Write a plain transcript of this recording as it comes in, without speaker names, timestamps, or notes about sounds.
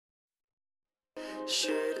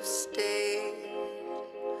Should have stayed.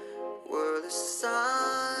 Were the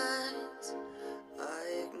signs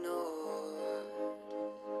I ignored?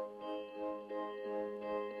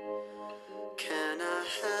 Can I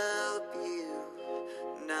help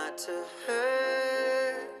you not to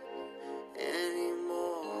hurt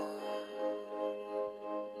anymore?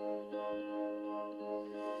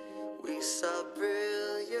 We saw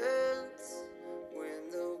brilliance when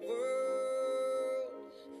the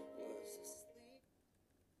world was asleep.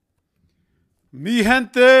 Mi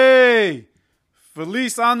gente,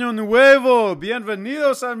 feliz año nuevo,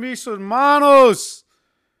 bienvenidos a mis hermanos.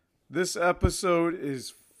 This episode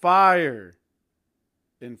is fire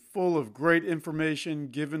and full of great information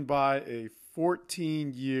given by a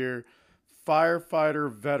 14-year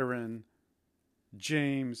firefighter veteran,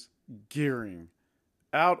 James Gearing,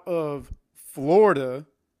 out of Florida.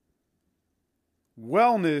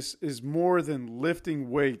 Wellness is more than lifting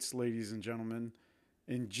weights, ladies and gentlemen,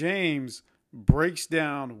 and James breaks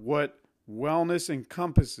down what wellness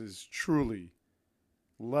encompasses truly.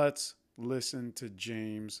 Let's listen to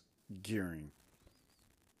James Gearing.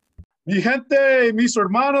 Mi gente, mis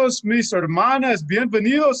hermanos, mis hermanas,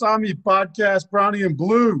 bienvenidos a mi podcast, Brownie and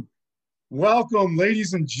Blue. Welcome,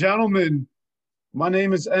 ladies and gentlemen. My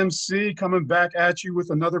name is MC, coming back at you with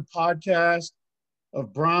another podcast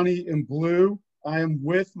of Brownie and Blue. I am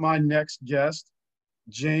with my next guest,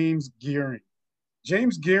 James Gearing.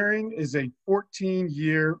 James Gearing is a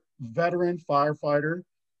 14-year veteran firefighter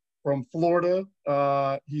from Florida.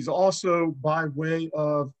 He's also by way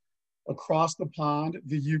of across the pond,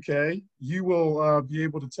 the UK. You will be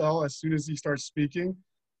able to tell as soon as he starts speaking.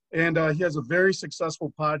 And he has a very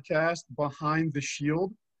successful podcast, Behind the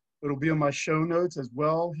Shield. It'll be on my show notes as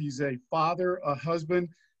well. He's a father, a husband,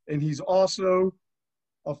 and he's also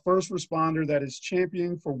a first responder that is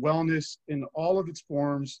championing for wellness in all of its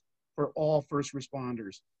forms for all first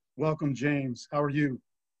responders. Welcome, James. How are you?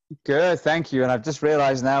 Good, thank you. And I've just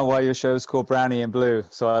realized now why your show is called Brownie and Blue.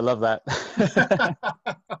 So I love that.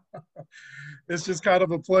 It's just kind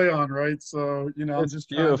of a play on, right? So, I'm It's just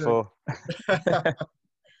beautiful.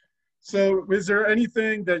 So is there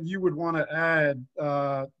anything that you would want to add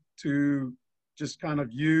to just kind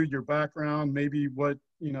of your background, maybe what,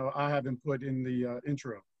 I haven't put in the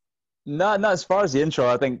intro? No, as far as the intro,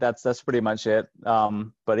 I think that's pretty much it.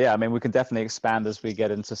 But yeah, I mean, we can definitely expand as we get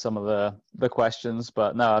into some of the questions.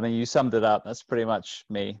 But no, I mean, you summed it up. That's pretty much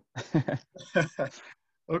me.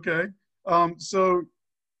 Okay. So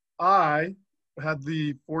I had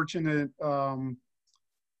the fortunate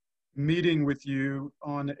meeting with you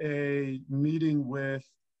on a meeting with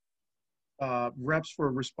Reps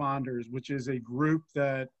for Responders, which is a group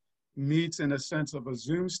that meets in a sense of a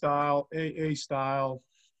Zoom style, AA style,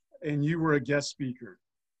 and you were a guest speaker.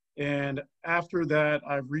 And after that,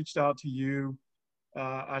 I reached out to you.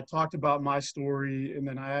 I talked about my story, and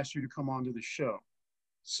then I asked you to come on to the show.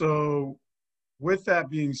 So with that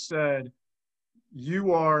being said,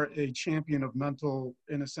 you are a champion of mental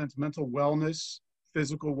wellness,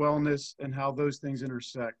 physical wellness, and how those things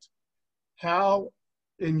intersect. How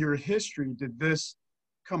in your history did this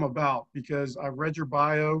come about? Because I read your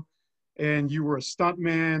bio and you were a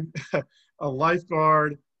stuntman, a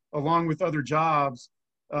lifeguard, along with other jobs.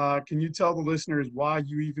 Can you tell the listeners why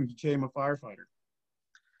you even became a firefighter?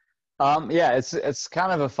 Yeah, it's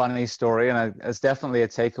kind of a funny story, and it's definitely a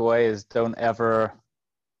takeaway is don't ever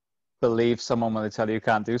believe someone when they tell you you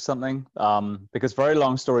can't do something. Because very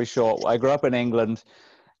long story short, I grew up in England,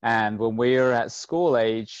 and when we were at school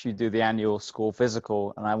age, you do the annual school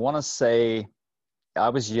physical. And I want to say I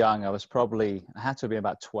was young. I had to be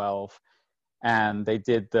about 12. And they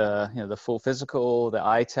did the full physical, the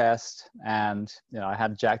eye test. And, I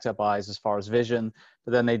had jacked up eyes as far as vision,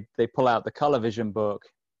 but then they pull out the color vision book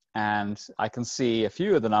and I can see a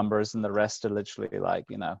few of the numbers and the rest are literally like,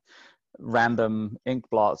 random ink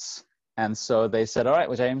blots. And so they said, all right,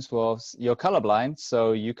 well, James, well, you're colorblind,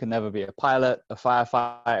 so you can never be a pilot, a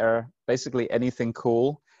firefighter, basically anything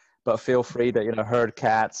cool, but feel free to, herd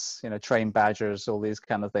cats, train badgers, all these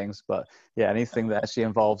kind of things. But yeah, anything that actually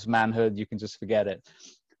involves manhood, you can just forget it.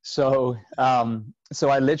 So, so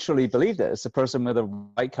I literally believed it. It's a person with a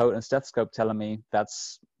white coat and stethoscope telling me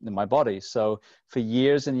that's in my body. So for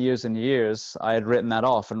years and years and years, I had written that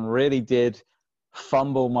off and really did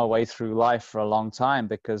fumble my way through life for a long time,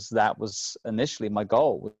 because that was initially my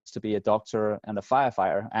goal, was to be a doctor and a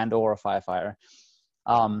firefighter or a firefighter.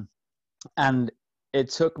 And it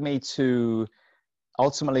took me to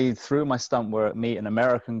ultimately, through my stunt work, meet an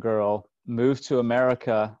American girl, move to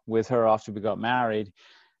America with her after we got married,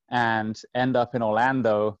 and end up in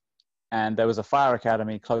Orlando and there was a fire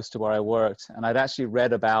academy close to where I worked. And I'd actually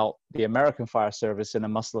read about the American Fire Service in a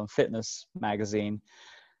Muscle and Fitness magazine,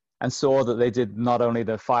 and saw that they did not only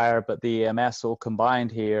the fire, but the EMS all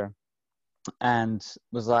combined here. And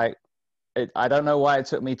was like, I don't know why it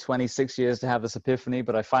took me 26 years to have this epiphany,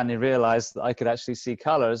 but I finally realized that I could actually see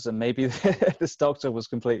colors, and maybe this doctor was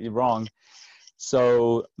completely wrong.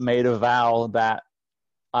 So made a vow that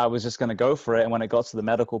I was just going to go for it. And when it got to the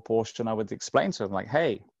medical portion, I would explain to him like,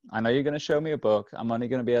 hey, I know you're going to show me a book. I'm only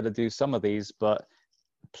going to be able to do some of these, but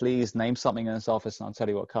please name something in this office and I'll tell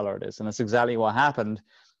you what color it is. And that's exactly what happened.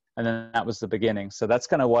 And then that was the beginning. So that's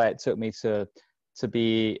kind of why it took me to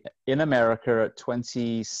be in America at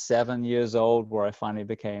 27 years old, where I finally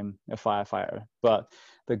became a firefighter. But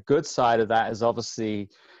the good side of that is obviously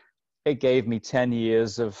it gave me 10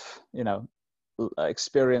 years of,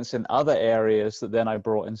 experience in other areas that then I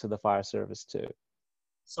brought into the fire service too.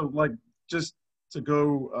 So like, just to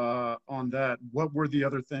go on that, what were the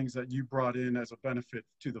other things that you brought in as a benefit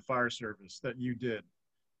to the fire service that you did?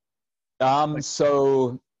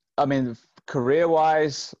 So, I mean,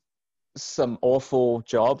 career-wise, some awful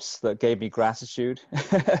jobs that gave me gratitude,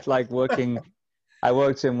 like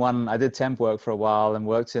I did temp work for a while and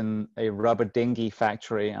worked in a rubber dinghy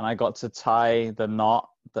factory, and I got to tie the knot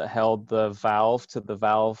that held the valve to the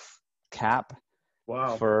valve cap.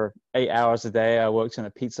 Wow. For 8 hours a day. I worked in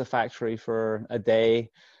a pizza factory for a day.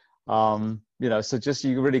 So just,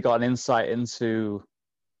 you really got an insight into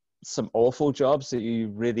some awful jobs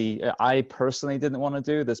that I personally didn't want to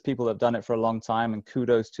do. There's people that have done it for a long time, and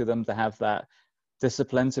kudos to them to have that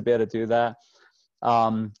discipline to be able to do that.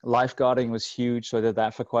 Lifeguarding was huge, so I did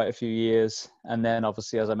that for quite a few years. And then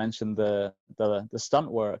obviously, as I mentioned, the stunt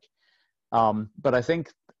work. But I think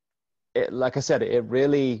like I said, it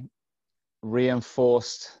really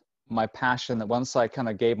reinforced my passion that once I kind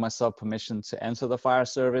of gave myself permission to enter the fire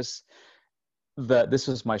service, that this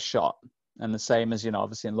was my shot. And the same as,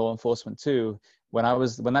 obviously in law enforcement too, when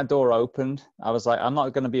that door opened, I was like, I'm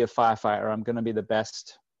not going to be a firefighter. I'm going to be the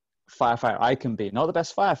best firefighter I can be. Not the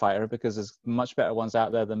best firefighter, because there's much better ones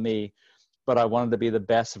out there than me, but I wanted to be the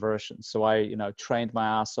best version. So I, trained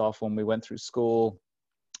my ass off when we went through school.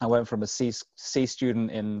 I went from a C student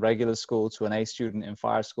in regular school to an A student in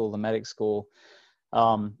fire school, the medic school.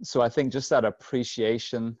 So I think just that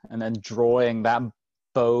appreciation, and then drawing that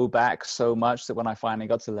bow back so much that when I finally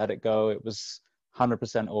got to let it go, it was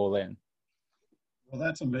 100% all in. Well,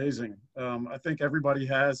 that's amazing. I think everybody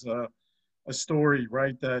has a story,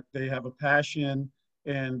 right? That they have a passion,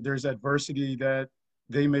 and there's adversity that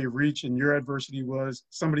they may reach. And your adversity was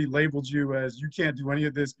somebody labeled you as, you can't do any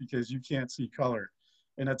of this because you can't see color.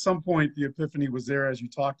 And at some point, the epiphany was there, as you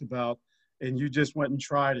talked about, and you just went and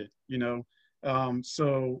tried it,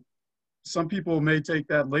 So some people may take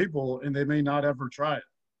that label and they may not ever try it.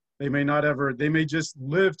 They may just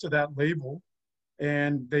live to that label,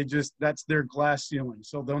 and that's their glass ceiling.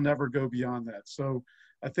 So they'll never go beyond that. So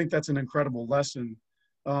I think that's an incredible lesson.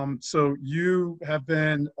 So you have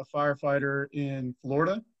been a firefighter in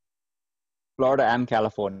Florida? Florida and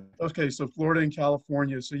California. Okay, so Florida and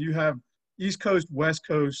California. So you have East Coast, West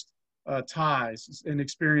Coast ties and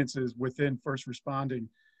experiences within first responding.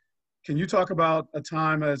 Can you talk about a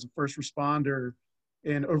time as a first responder,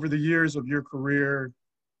 and over the years of your career,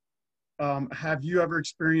 have you ever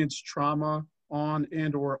experienced trauma on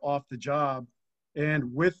and or off the job?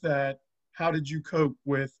 And with that, how did you cope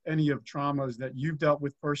with any of traumas that you've dealt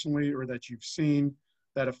with personally or that you've seen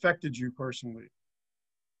that affected you personally?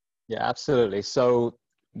 Yeah, absolutely. So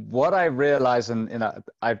what I realized, and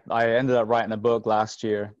I ended up writing a book last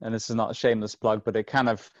year, and this is not a shameless plug, but I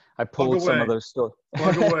pulled some of those stories.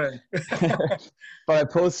 Plug away. But I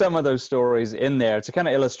pulled some of those stories in there to kind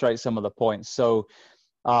of illustrate some of the points. So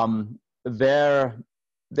there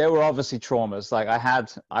were obviously traumas. Like I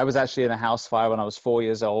was actually in a house fire when I was 4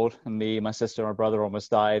 years old, and my sister, and my brother almost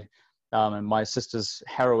died. And my sister's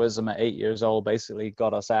heroism at 8 years old basically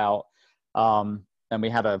got us out. And we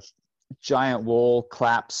had a giant wall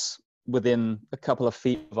collapse within a couple of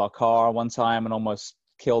feet of our car one time and almost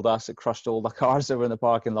killed us. It crushed all the cars that were in the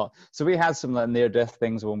parking lot. So we had some near-death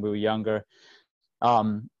things when we were younger.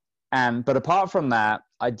 But apart from that,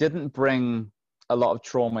 I didn't bring a lot of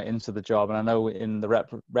trauma into the job. And I know in the rep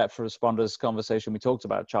for responders conversation, we talked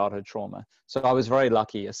about childhood trauma. So I was very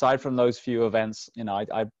lucky. Aside from those few events,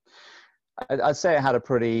 I'd say I had a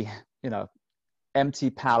pretty, empty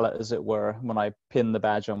palette, as it were, when I pinned the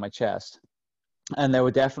badge on my chest. And there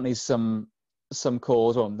were definitely some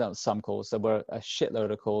calls, or not some calls, there were a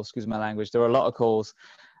shitload of calls, excuse my language. There were a lot of calls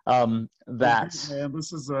You're good, That man.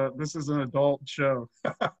 This is an adult show.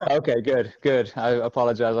 Okay, good, good. I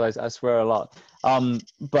apologize. I swear a lot.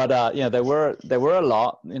 But you know, there were a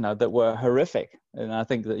lot, you know, that were horrific, and I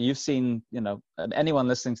think that you've seen, you know, and anyone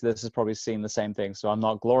listening to this has probably seen the same thing. So I'm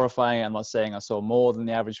not glorifying. I'm not saying I saw more than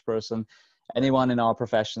the average person. Anyone in our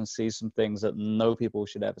profession sees some things that no people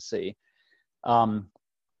should ever see. Um,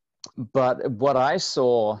 but what I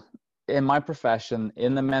saw in my profession,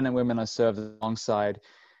 in the men and women I served alongside,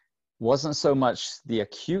 wasn't so much the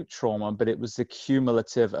acute trauma, but it was the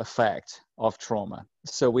cumulative effect of trauma.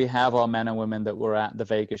 So we have our men and women that were at the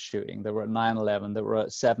Vegas shooting, that were at 9/11, that were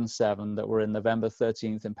at 7/7, that were in November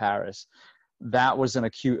 13th in Paris. That was an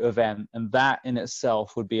acute event, and that in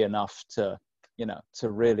itself would be enough to, you know, to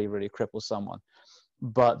really, really cripple someone.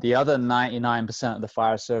 But the other 99% of the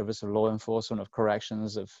fire service, of law enforcement, of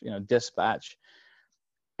corrections, of, you know, dispatch,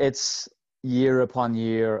 it's year upon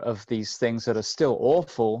year of these things that are still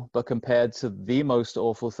awful, but compared to the most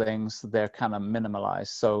awful things, they're kind of minimalized.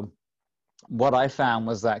 So what I found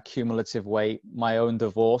was that cumulative weight. My own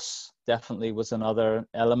divorce definitely was another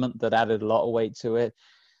element that added a lot of weight to it.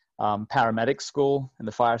 Paramedic school in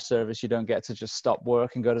the fire service, you don't get to just stop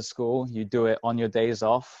work and go to school. You do it on your days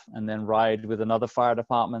off and then ride with another fire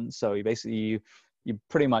department. So you basically, you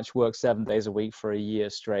pretty much work 7 days a week for a year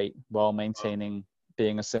straight while maintaining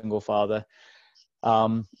being a single father.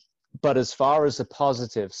 But as far as a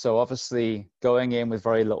positive, so obviously going in with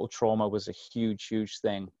very little trauma was a huge, huge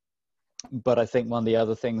thing. But I think one of the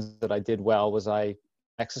other things that I did well was I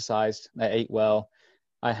exercised, I ate well,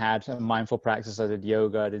 I had a mindful practice, I did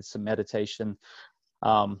yoga, I did some meditation.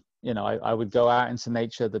 You know, I would go out into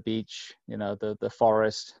nature, the beach, you know, the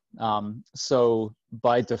forest. So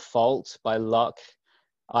by default, by luck,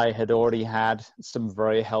 I had already had some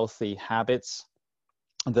very healthy habits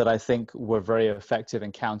that I think were very effective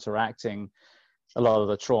in counteracting a lot of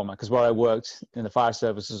the trauma. Because where I worked in the fire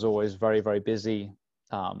service was always very, very busy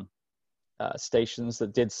stations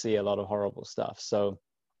that did see a lot of horrible stuff. So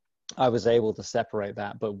I was able to separate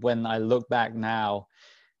that. But when I look back now,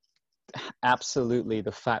 absolutely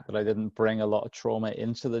the fact that I didn't bring a lot of trauma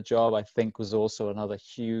into the job, I think was also another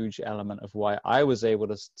huge element of why I was able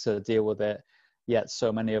to deal with it. Yet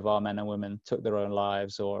so many of our men and women took their own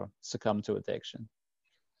lives or succumbed to addiction.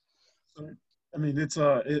 I mean,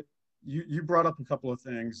 you brought up a couple of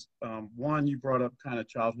things. One, you brought up kind of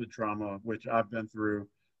childhood trauma, which I've been through.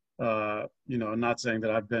 You know, I'm not saying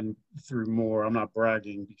that I've been through more. I'm not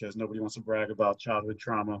bragging because nobody wants to brag about childhood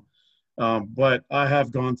trauma. But I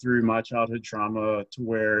have gone through my childhood trauma to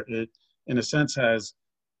where it, in a sense, has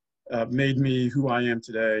made me who I am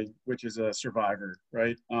today, which is a survivor,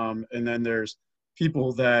 right? And then there's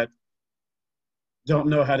people that don't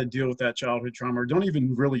know how to deal with that childhood trauma or don't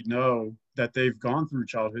even really know that they've gone through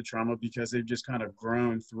childhood trauma because they've just kind of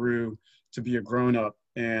grown through to be a grown up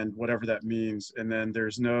and whatever that means. And then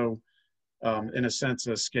there's no, in a sense,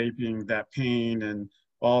 escaping that pain and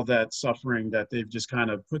all that suffering that they've just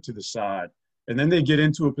kind of put to the side. And then they get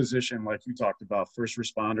into a position like you talked about, first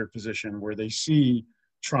responder position, where they see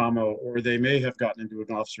trauma, or they may have gotten into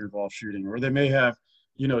an officer involved shooting, or they may have,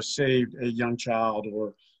 you know, saved a young child,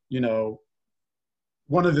 or, you know,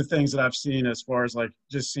 one of the things that I've seen as far as like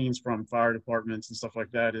just scenes from fire departments and stuff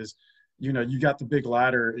like that is, you know, you got the big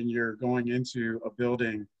ladder and you're going into a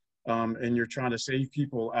building, and you're trying to save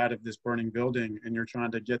people out of this burning building, and you're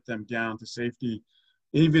trying to get them down to safety,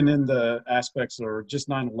 even in the aspects or just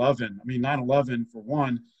 9/11. I mean, 9/11, for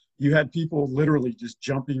one, you had people literally just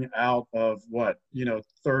jumping out of what, you know,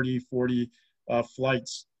 30, 40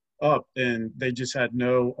 flights up, and they just had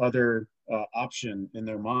no other option in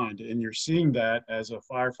their mind. And you're seeing that as a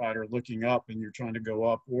firefighter looking up and you're trying to go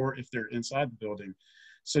up, or if they're inside the building.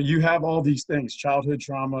 So you have all these things, childhood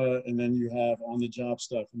trauma, and then you have on the job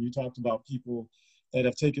stuff. And you talked about people that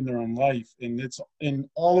have taken their own life, and it's in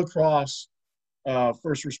all across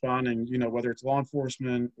first responding, you know, whether it's law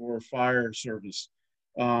enforcement or fire service.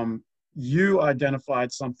 You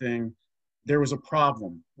identified something. There was a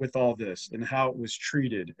problem with all this and how it was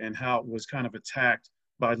treated and how it was kind of attacked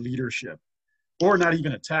by leadership, or not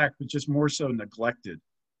even attacked, but just more so neglected.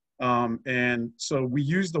 And so we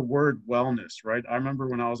use the word wellness, right? I remember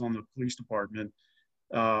when I was on the police department,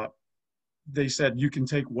 they said you can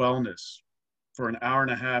take wellness for an hour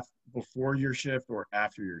and a half before your shift or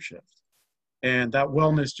after your shift. And that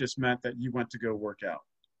wellness just meant that you went to go work out.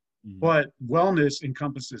 Mm-hmm. But wellness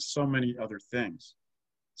encompasses so many other things.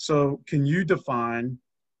 So can you define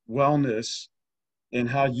wellness and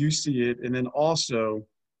how you see it? And then also,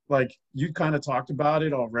 like, you kind of talked about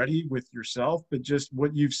it already with yourself, but just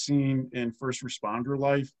what you've seen in first responder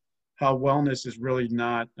life, how wellness is really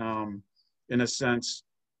not, in a sense,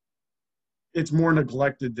 it's more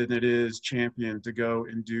neglected than it is championed to go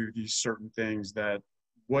and do these certain things. That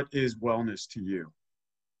what is wellness to you?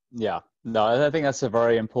 Yeah, no, I think that's a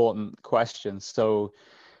very important question. So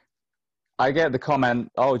I get the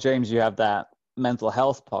comment, "Oh, James, you have that mental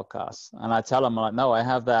health podcast," and I tell them like, "No, I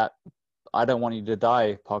have that I don't want you to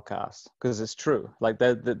die podcast," because it's true. Like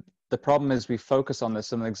the problem is we focus on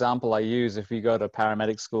this. And an example I use, if you go to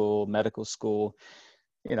paramedic school, medical school,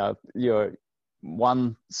 you know, you're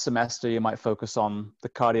one semester you might focus on the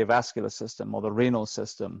cardiovascular system or the renal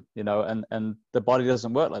system, you know, and the body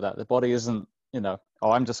doesn't work like that. The body isn't, you know,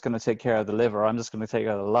 oh, I'm just going to take care of the liver, I'm just going to take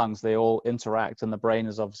care of the lungs. They all interact, and the brain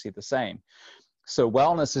is obviously the same. So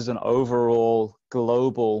wellness is an overall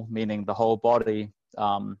global, meaning the whole body,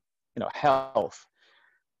 you know, health.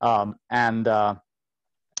 And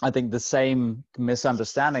I think the same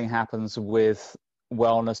misunderstanding happens with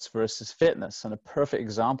wellness versus fitness. And a perfect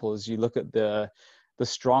example is you look at the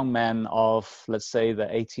strong men of, let's say, the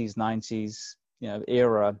 80s, 90s, you know,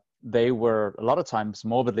 era. They were a lot of times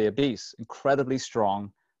morbidly obese, incredibly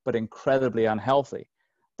strong, but incredibly unhealthy.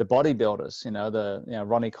 The bodybuilders, you know,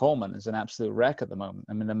 Ronnie Coleman is an absolute wreck at the moment.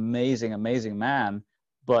 I mean, amazing, amazing man,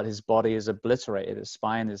 but his body is obliterated. His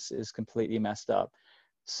spine is completely messed up.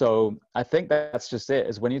 So I think that's just it,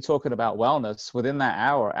 is when you're talking about wellness within that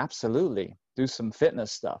hour, absolutely do some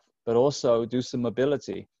fitness stuff, but also do some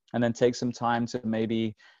mobility, and then take some time to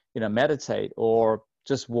maybe, you know, meditate or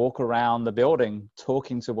just walk around the building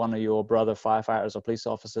talking to one of your brother firefighters or police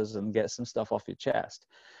officers and get some stuff off your chest.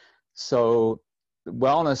 So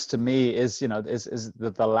wellness to me is, you know, is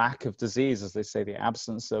the lack of disease, as they say, the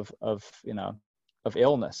absence of you know, of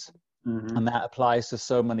illness. Mm-hmm. And that applies to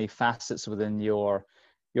so many facets within your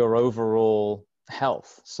overall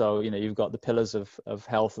health. So, you know, you've got the pillars of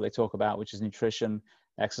health that they talk about, which is nutrition,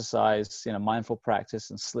 exercise, you know, mindful practice,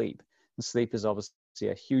 and sleep. And sleep is obviously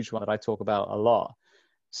a huge one that I talk about a lot.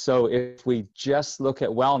 So if we just look at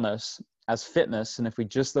wellness as fitness, and if we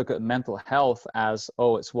just look at mental health as,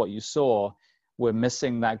 oh, it's what you saw, we're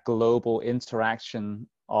missing that global interaction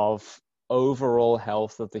of overall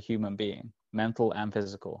health of the human being, mental and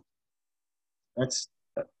physical. That's,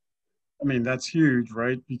 I mean, that's huge,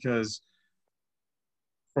 right? Because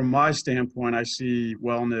from my standpoint, I see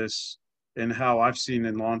wellness and how I've seen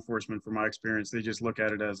in law enforcement from my experience, they just look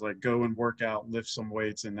at it as like, go and work out, lift some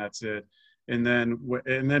weights, and that's it. And then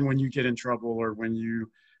when you get in trouble, or when you,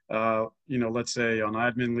 you know, let's say on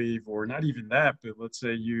admin leave, or not even that, but let's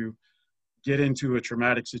say you get into a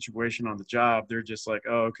traumatic situation on the job, they're just like,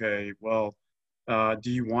 oh, okay, well,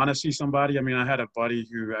 do you want to see somebody? I mean, I had a buddy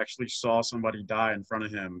who actually saw somebody die in front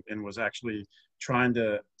of him and was actually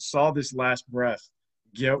saw this last breath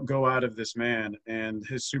go out of this man. And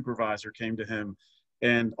his supervisor came to him,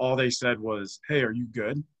 and all they said was, hey, are you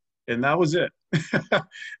good? And that was it.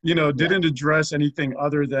 You know, didn't address anything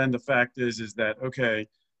other than the fact is that, okay,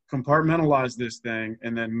 compartmentalize this thing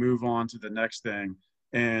and then move on to the next thing,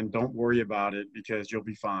 and don't worry about it because you'll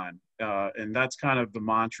be fine. And that's kind of the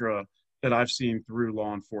mantra that I've seen through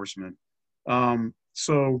law enforcement.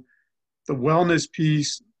 So the wellness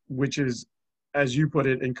piece, which is, as you put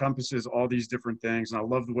it, encompasses all these different things. And I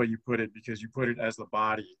love the way you put it, because you put it as the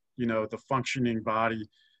body, you know, the functioning body.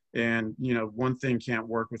 And, you know, one thing can't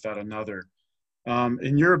work without another.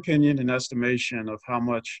 In your opinion and estimation of how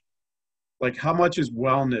much is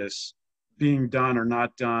wellness being done or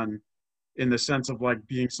not done, in the sense of like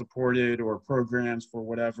being supported or programs for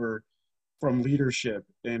whatever, from leadership,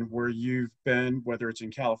 and where you've been, whether it's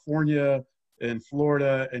in California, in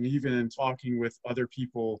Florida, and even in talking with other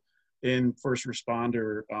people in first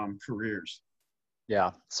responder careers?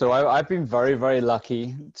 Yeah. So I've been very, very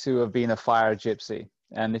lucky to have been a fire gypsy.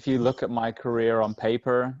 And if you look at my career on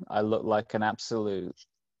paper, I look like an absolute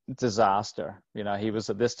disaster. You know, he was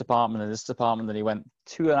at this department and this department, then he went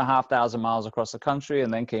 2,500 miles across the country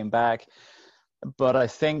and then came back. But I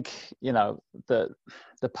think, you know, the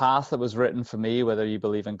path that was written for me, whether you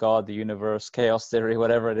believe in God, the universe, chaos theory,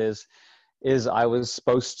 whatever it is I was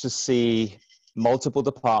supposed to see multiple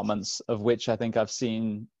departments, of which I think I've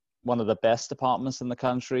seen one of the best departments in the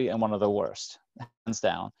country and one of the worst, hands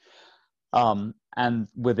down. And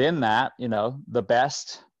within that, you know, the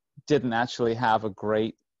best didn't actually have a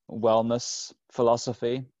great wellness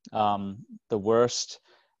philosophy. The worst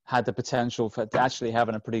had the potential for actually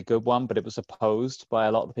having a pretty good one, but it was opposed by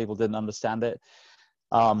a lot of the people, didn't understand it.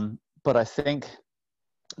 But I think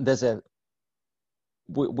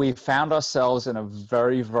we found ourselves in a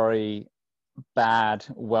very, very bad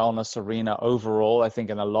wellness arena overall, I think,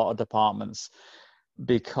 in a lot of departments,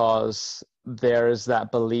 because there is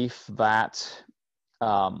that belief that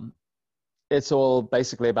it's all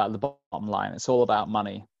basically about the bottom line. It's all about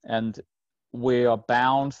money. And we are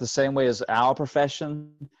bound the same way as our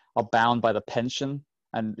profession are bound by the pension.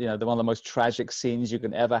 And, you know, one of the most tragic scenes you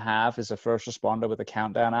can ever have is a first responder with a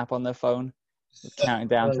countdown app on their phone, counting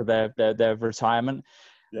down to their retirement.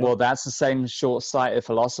 Yep. Well, that's the same short-sighted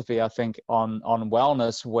philosophy, I think, on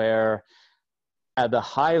wellness, where at the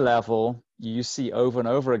high level, you see over and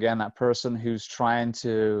over again that person who's trying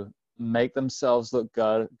to make themselves look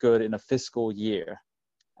good in a fiscal year.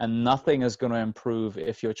 And nothing is going to improve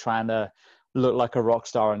if you're trying to look like a rock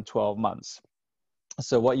star in 12 months.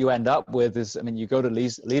 So what you end up with is, I mean, you go to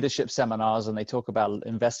leadership seminars and they talk about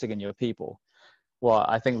investing in your people. Well,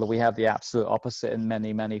 I think that we have the absolute opposite in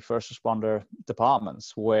many, many first responder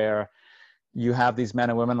departments, where you have these men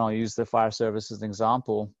and women. I'll use the fire service as an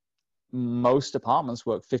example. Most departments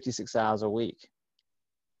work 56 hours a week,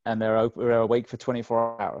 and they're awake for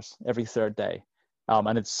 24 hours every third day.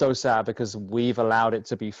 And it's so sad because we've allowed it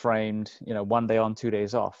to be framed, you know, 1 day on, 2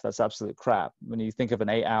 days off. That's absolute crap. When you think of an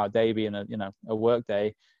 8-hour day being a work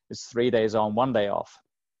day, it's 3 days on, 1 day off.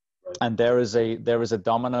 And there is a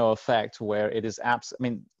domino effect where it is I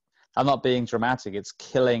mean, I'm not being dramatic. It's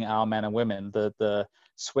killing our men and women. The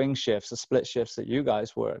swing shifts, the split shifts that you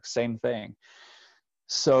guys work, same thing.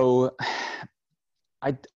 So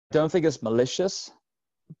I don't think it's malicious,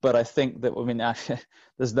 but I think that, I mean,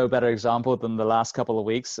 there's no better example than the last couple of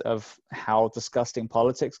weeks of how disgusting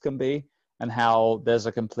politics can be, and how there's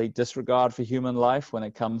a complete disregard for human life when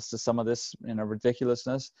it comes to some of this, you know,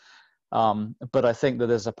 ridiculousness. But I think that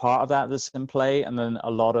there's a part of that that's in play, and then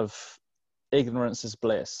a lot of ignorance is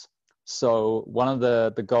bliss. So one of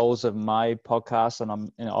the goals of my podcast,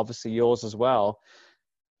 and obviously yours as well,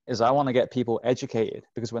 is I want to get people educated,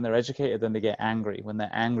 because when they're educated, then they get angry. When they're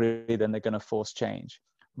angry, then they're going to force change.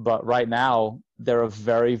 But right now, there are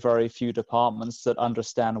very, very few departments that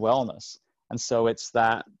understand wellness. And so it's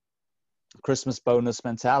that Christmas bonus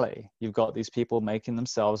mentality. You've got these people making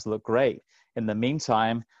themselves look great. In the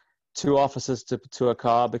meantime, 2 officers to a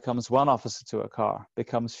car becomes 1 officer to a car,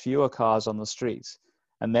 becomes fewer cars on the streets.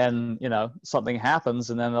 And then, you know, something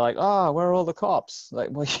happens and then they're like, oh, where are all the cops? Like,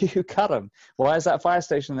 well, you cut them. Why is that fire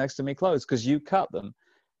station next to me closed? Because you cut them,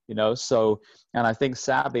 you know? So, and I think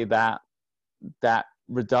sadly that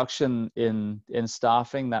reduction in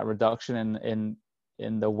staffing, that reduction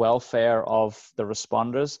in the welfare of the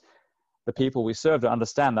responders, the people we serve, to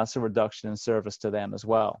understand that's a reduction in service to them as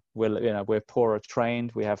well. We're poorer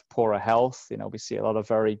trained, we have poorer health. You know, we see a lot of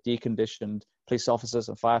very deconditioned police officers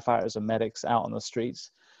and firefighters and medics out on the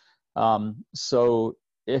streets. So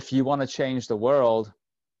if you want to change the world,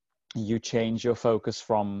 you change your focus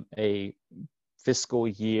from a fiscal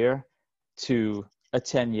year to a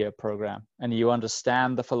 10-year program. And you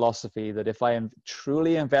understand the philosophy that if I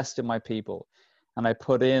truly invest in my people and I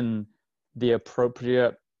put in the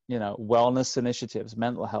appropriate, you know, wellness initiatives,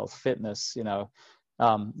 mental health, fitness, you know,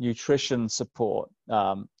 nutrition support,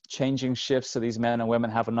 changing shifts so these men and women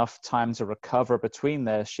have enough time to recover between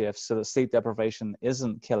their shifts so that sleep deprivation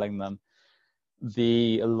isn't killing them,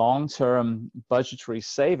 the long-term budgetary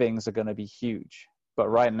savings are going to be huge. But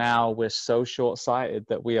right now we're so short-sighted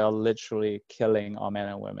that we are literally killing our men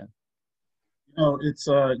and women. You know, it's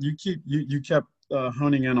you kept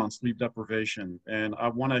honing in on sleep deprivation, and I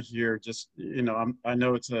want to hear just, you know, I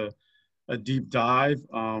know it's a deep dive,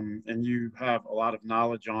 and you have a lot of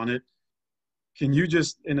knowledge on it. Can you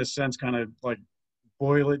just, in a sense, kind of like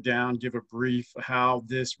boil it down, give a brief how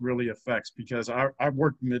this really affects? Because I've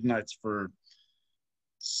worked midnights for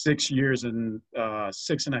 6 years and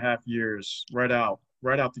 6.5 years right out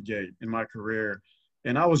the gate in my career,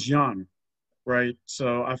 and I was young, right?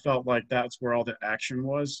 So I felt like that's where all the action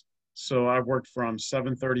was. So I worked from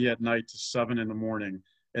 7:30 at night to 7 in the morning,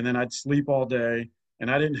 and then I'd sleep all day. And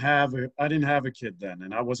I didn't have a kid then,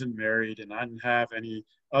 and I wasn't married, and I didn't have any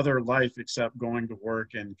other life except going to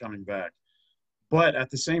work and coming back. But at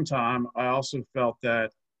the same time, I also felt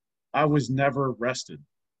that I was never rested.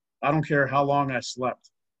 I don't care how long I slept.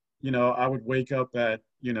 You know, I would wake up at,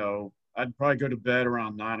 you know, I'd probably go to bed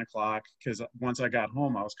around 9 o'clock, because once I got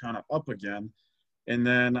home, I was kind of up again. And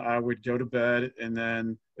then I would go to bed, and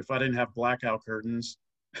then if I didn't have blackout curtains,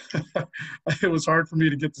 it was hard for me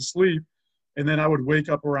to get to sleep. And then I would wake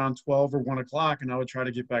up around 12 or 1 o'clock, and I would try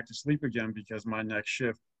to get back to sleep again, because my next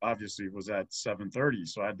shift obviously was at 7:30.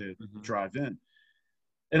 So I had to drive in.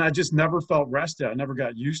 And I just never felt rested. I never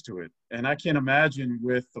got used to it. And I can't imagine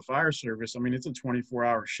with the fire service. I mean, it's a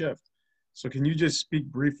 24-hour shift. So can you just speak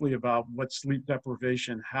briefly about what sleep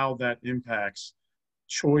deprivation, how that impacts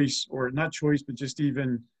choice, or not choice, but just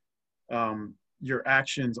even your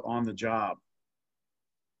actions on the job?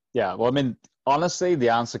 Yeah, well, I mean, honestly, the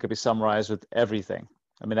answer could be summarized with everything.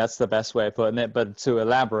 I mean, that's the best way of putting it. But to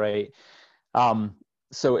elaborate,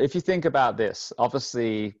 So if you think about this,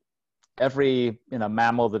 obviously every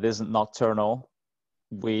mammal that isn't nocturnal,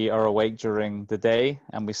 we are awake during the day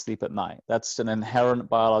and we sleep at night. That's an inherent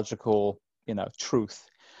biological truth.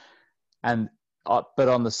 And but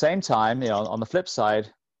on the same time, on the flip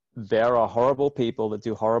side, there are horrible people that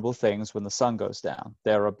do horrible things when the sun goes down.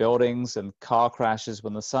 There are buildings and car crashes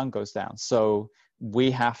when the sun goes down. So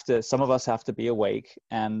some of us have to be awake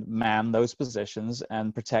and man those positions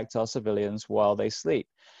and protect our civilians while they sleep.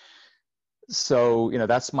 So,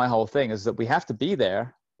 that's my whole thing, is that we have to be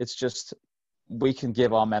there. It's just we can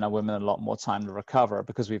give our men and women a lot more time to recover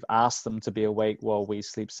because we've asked them to be awake while we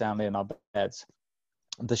sleep soundly in our beds.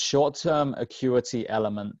 The short-term acuity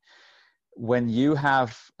element, when you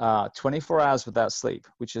have 24 hours without sleep,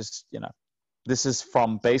 which is, this is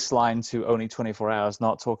from baseline to only 24 hours,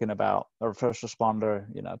 not talking about a first responder,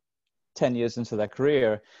 10 years into their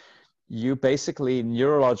career, you basically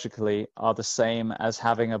neurologically are the same as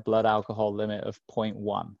having a blood alcohol limit of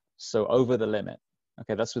 0.1. So over the limit.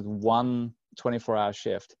 Okay, that's with one 24-hour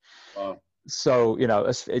shift. Wow. So,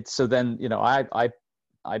 so then,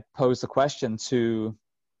 I pose the question to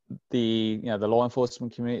the law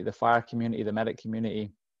enforcement community, the fire community, the medic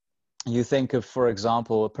community. You think of, for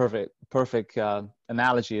example, a perfect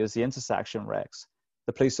analogy is the intersection wrecks.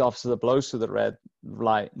 The police officer that blows through the red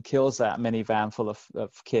light and kills that minivan full of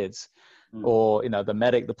kids, or the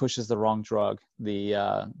medic that pushes the wrong drug, the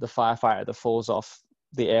firefighter that falls off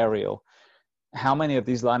the aerial. How many of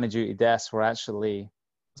these line of duty deaths were actually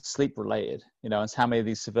sleep related? It's how many of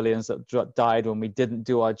these civilians that died when we didn't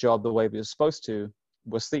do our job the way we were supposed to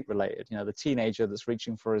were sleep related. The teenager that's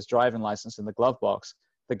reaching for his driving license in the glove box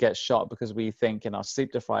that gets shot because we think in our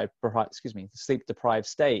sleep deprived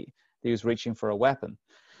state that he was reaching for a weapon.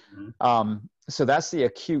 So that's the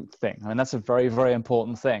acute thing. I mean, that's a very, very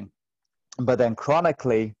important thing. But then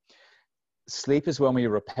chronically, sleep is when we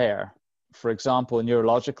repair. For example,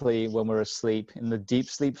 neurologically, when we're asleep in the deep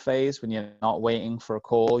sleep phase, when you're not waiting for a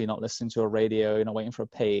call, you're not listening to a radio, you're not waiting for a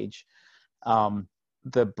page,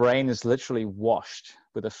 the brain is literally washed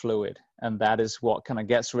with a fluid. And that is what kind of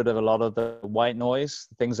gets rid of a lot of the white noise,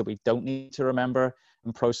 things that we don't need to remember,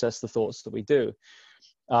 and process the thoughts that we do.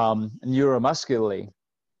 Neuromuscularly,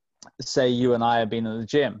 say you and I have been in the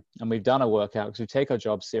gym and we've done a workout because we take our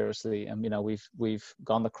job seriously, and we've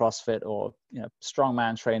gone to CrossFit or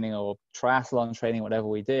strongman training or triathlon training, whatever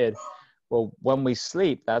we did. Well, when we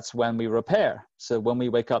sleep, that's when we repair. So when we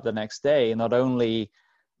wake up the next day, not only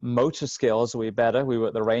motor skills are we better, we were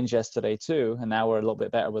at the range yesterday too, and now we're a little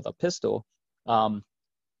bit better with our pistol.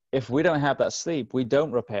 If we don't have that sleep, we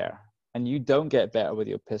don't repair, and you don't get better with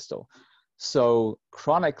your pistol. So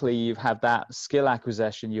chronically, you've had that skill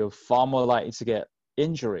acquisition, you're far more likely to get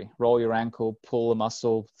injury, roll your ankle, pull a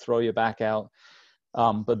muscle, throw your back out.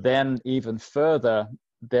 But then even further,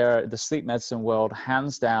 the sleep medicine world,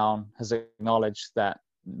 hands down, has acknowledged that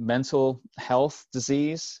mental health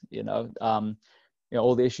disease,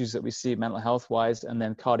 all the issues that we see mental health wise, and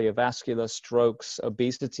then cardiovascular, strokes,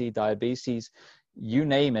 obesity, diabetes, you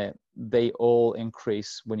name it, they all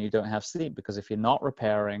increase when you don't have sleep. Because if you're not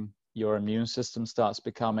repairing, your immune system starts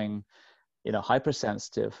becoming,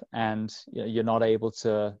 hypersensitive, and you're not able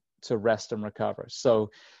to rest and recover. So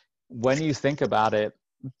when you think about it,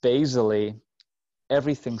 basally,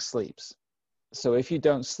 everything sleeps. So if you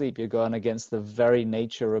don't sleep, you're going against the very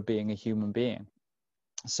nature of being a human being.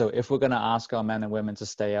 So if we're going to ask our men and women to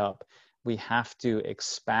stay up, we have to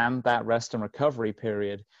expand that rest and recovery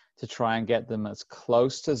period to try and get them as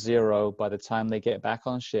close to zero by the time they get back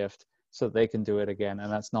on shift, so that they can do it again.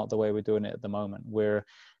 And that's not the way we're doing it at the moment. We're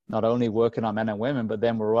not only working on men and women, but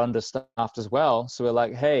then we're understaffed as well. So we're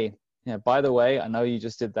like, hey, by the way, I know you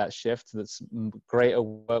just did that shift that's greater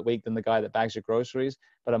work week than the guy that bags your groceries,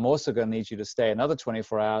 but I'm also going to need you to stay another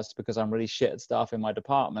 24 hours because I'm really shit at staff in my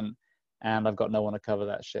department and I've got no one to cover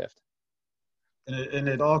that shift. And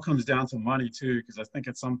it all comes down to money too, because I think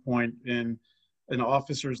at some point in an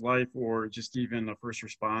officer's life, or just even a first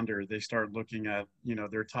responder, they start looking at,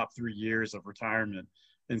 their top 3 years of retirement.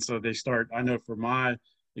 And so they start, I know from my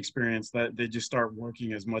experience, that they just start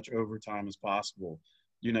working as much overtime as possible,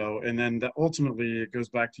 and then ultimately it goes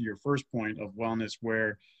back to your first point of wellness,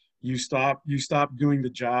 where you stop doing the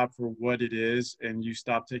job for what it is, and you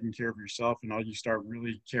stop taking care of yourself, and all you start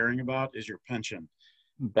really caring about is your pension.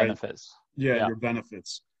 Benefits. Right? Yeah, your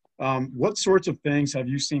benefits. What sorts of things have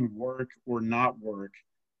you seen work or not work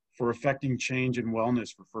for affecting change in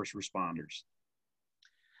wellness for first responders?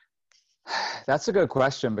 That's a good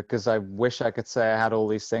question, because I wish I could say I had all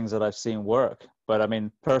these things that I've seen work. But I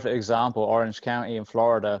mean, perfect example, Orange County in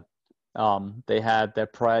Florida, they had their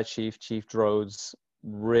prior chief, Chief Rhodes,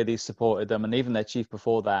 really supported them. And even their chief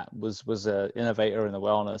before that was an innovator in the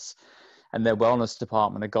wellness, and their wellness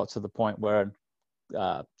department had got to the point where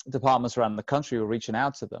departments around the country were reaching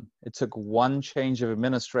out to them. It took one change of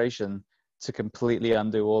administration to completely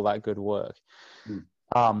undo all that good work.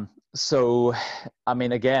 So, I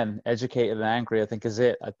mean, again, educated and angry, I think is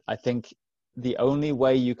it. I think the only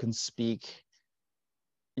way you can speak,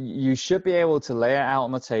 you should be able to lay it out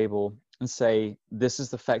on the table and say, this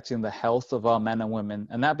is affecting the health of our men and women,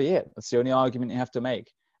 and that be it. That's the only argument you have to make.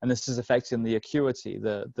 And this is affecting the acuity,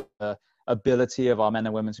 the ability of our men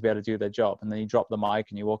and women to be able to do their job. And then you drop the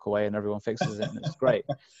mic and you walk away and everyone fixes it and it's great.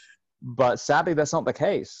 But sadly, that's not the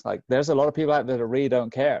case. Like, there's a lot of people out there that really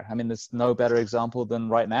don't care. I mean, there's no better example than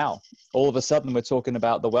right now. All of a sudden, we're talking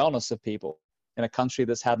about the wellness of people in a country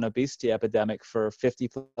that's had an obesity epidemic for 50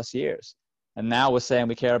 plus years. And now we're saying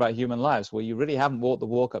we care about human lives. Well, you really haven't walked the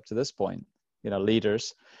walk up to this point,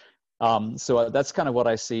 leaders. So that's kind of what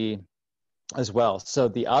I see as well. So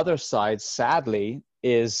the other side, sadly,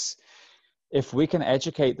 is if we can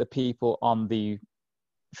educate the people on the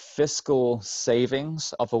fiscal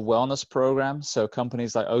savings of a wellness program. So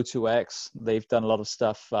companies like O2X, they've done a lot of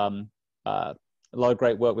stuff, a lot of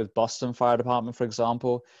great work with Boston Fire Department, for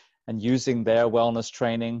example, and using their wellness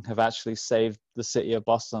training have actually saved the city of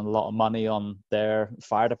Boston a lot of money on their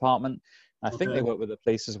fire department. I think they work with the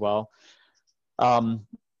police as well.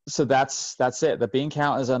 So that's it. The bean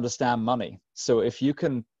counters understand money. So if you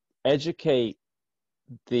can educate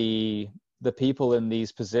the people in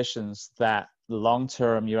these positions that long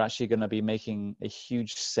term you're actually going to be making a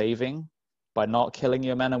huge saving by not killing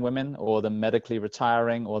your men and women, or them medically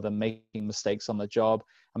retiring, or them making mistakes on the job.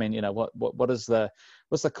 I mean, what's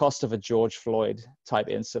the cost of a George Floyd type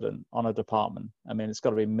incident on a department? I mean, it's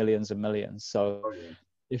got to be millions and millions. So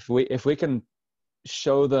if we can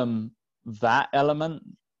show them that element,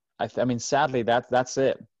 I mean, sadly, that's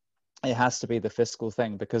it. It has to be the fiscal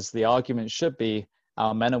thing, because the argument should be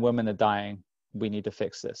our men and women are dying. We need to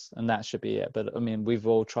fix this, and that should be it. But I mean, we've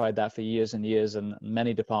all tried that for years and years, and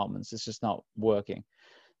many departments, it's just not working.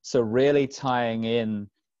 So really tying in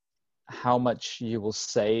how much you will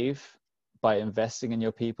save by investing in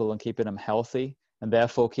your people and keeping them healthy, and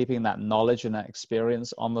therefore keeping that knowledge and that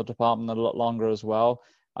experience on the department a lot longer as well.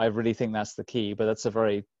 I really think that's the key, but that's a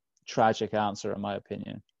very tragic answer in my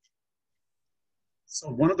opinion. So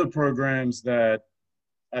one of the programs that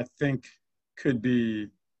I think could be,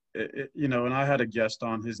 and I had a guest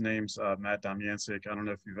on, his name's Matt Damiancic. I don't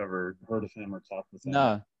know if you've ever heard of him or talked with him.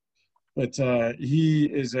 No. But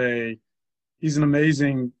he's an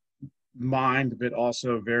amazing mind, but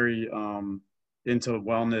also very into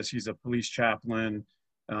wellness. He's a police chaplain.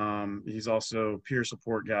 He's also a peer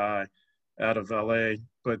support guy out of LA,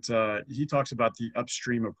 but he talks about the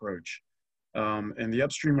upstream approach. And the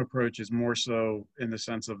upstream approach is more so in the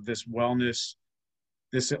sense of this wellness,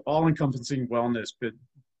 this all-encompassing wellness, but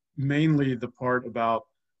mainly the part about,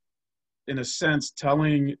 in a sense,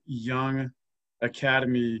 telling young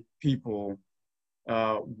academy people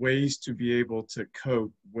ways to be able to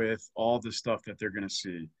cope with all the stuff that they're going to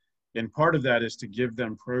see. And part of that is to give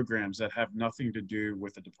them programs that have nothing to do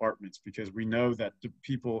with the departments, because we know that the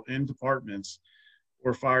people in departments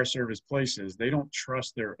or fire service places, they don't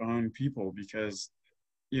trust their own people, because,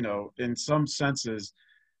 in some senses,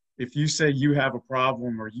 if you say you have a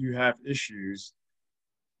problem or you have issues,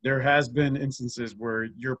 there has been instances where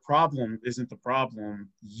your problem isn't the problem,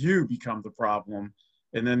 you become the problem.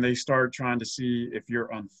 And then they start trying to see if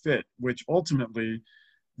you're unfit, which ultimately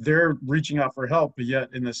they're reaching out for help, but yet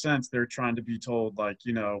in a sense, they're trying to be told, like,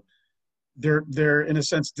 they're in a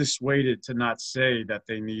sense dissuaded to not say that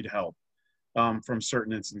they need help from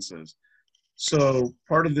certain instances. So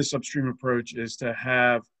part of this upstream approach is to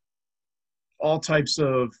have all types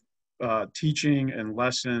of teaching and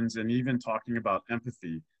lessons, and even talking about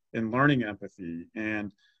empathy and learning empathy,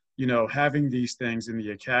 and, having these things in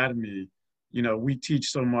the academy. We teach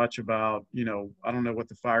so much about, I don't know what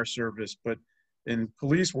the fire service, but in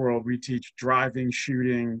police world, we teach driving,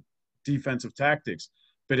 shooting, defensive tactics,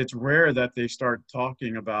 but it's rare that they start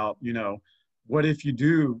talking about, what if you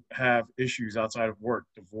do have issues outside of work,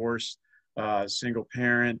 divorce, single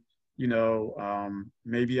parent,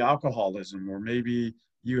 maybe alcoholism, or maybe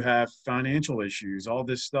you have financial issues, all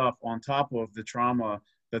this stuff on top of the trauma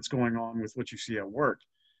that's going on with what you see at work.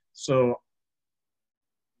 So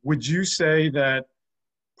would you say that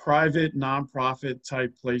private nonprofit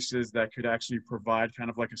type places that could actually provide kind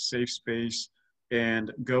of like a safe space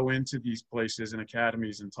and go into these places and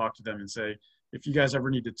academies and talk to them and say, if you guys ever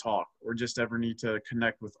need to talk or just ever need to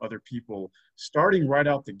connect with other people, starting right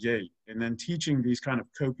out the gate and then teaching these kind of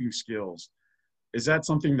coping skills, is that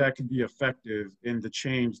something that could be effective in the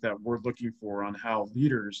change that we're looking for on how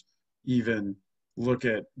leaders even look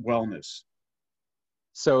at wellness?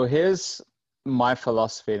 So here's my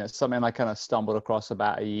philosophy, and it's something I kind of stumbled across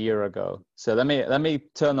about a year ago. So let me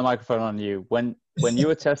turn the microphone on you. When you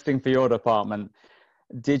were testing for your department,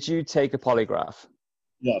 did you take a polygraph?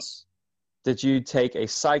 Yes. Did you take a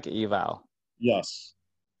psych eval? Yes.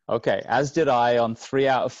 Okay, as did I on 3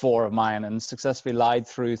 out of 4 of mine, and successfully lied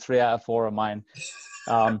through 3 out of 4 of mine,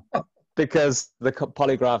 because the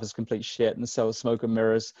polygraph is complete shit, and so smoke and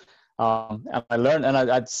mirrors. And I learned, and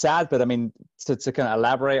I'd sad, but I mean, to kind of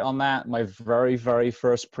elaborate on that, my very, very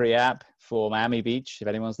first pre-app for Miami Beach, if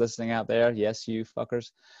anyone's listening out there, yes, you fuckers.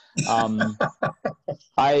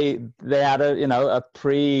 They had a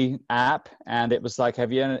pre-app, and it was like,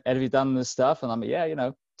 have you done this stuff? And I'm like, yeah,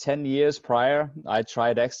 10 years prior, I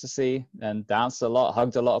tried ecstasy and danced a lot,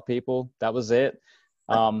 hugged a lot of people. That was it.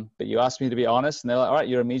 But you asked me to be honest, and they're like, all right,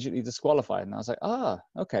 you're immediately disqualified. And I was like,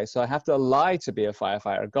 okay, so I have to lie to be a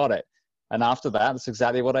firefighter. Got it. And after that, that's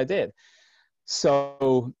exactly what I did.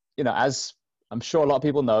 So, as I'm sure a lot of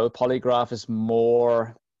people know, polygraph is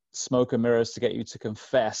more smoke and mirrors to get you to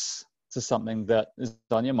confess to something that is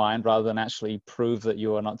on your mind rather than actually prove that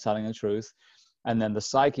you are not telling the truth. And then the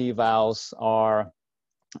psych evals are,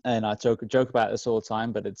 and I joke about this all the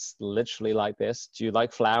time, but it's literally like this. Do you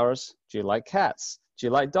like flowers? Do you like cats? Do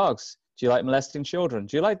you like dogs? Do you like molesting children?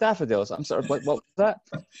 Do you like daffodils? I'm sorry, what was that?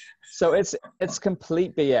 So it's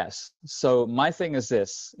complete BS. So my thing is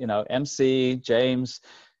this, MC, James,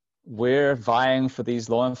 we're vying for these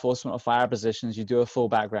law enforcement or fire positions. You do a full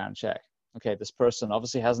background check. Okay, this person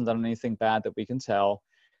obviously hasn't done anything bad that we can tell.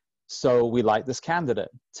 So we like this candidate.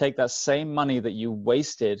 Take that same money that you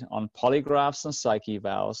wasted on polygraphs and psych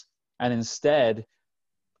evals, and instead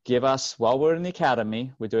give us, while we're in the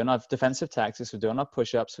academy, we're doing our defensive tactics, we're doing our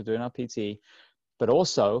push-ups, we're doing our PT, but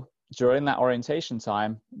also during that orientation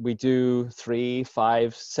time, we do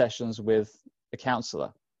 3-5 sessions with a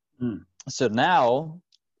counselor. So now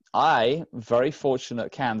I, very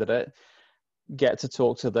fortunate candidate, get to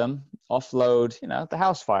talk to them, offload, the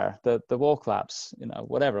house fire, the wall collapse,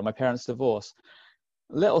 whatever, my parents' divorce.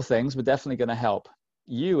 Little things were definitely going to help.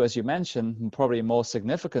 You, as you mentioned, probably more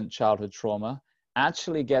significant childhood trauma,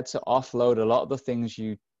 actually get to offload a lot of the things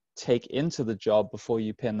you take into the job before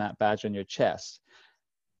you pin that badge on your chest.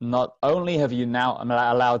 Not only have you now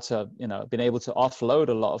allowed to, been able to offload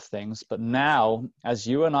a lot of things, but now as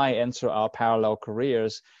you and I enter our parallel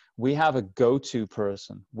careers, we have a go-to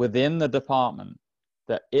person within the department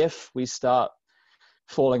that if we start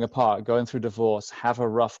falling apart, going through divorce, have a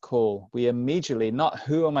rough call, we immediately, not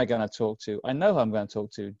who am I going to talk to? I know who I'm going to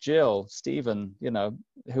talk to, Jill, Stephen,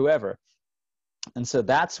 whoever. And so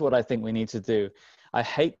that's what I think we need to do. I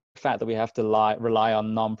hate the fact that we have to rely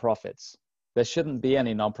on nonprofits. There shouldn't be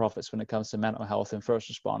any nonprofits when it comes to mental health and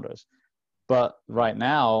first responders. But right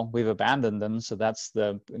now, we've abandoned them. So that's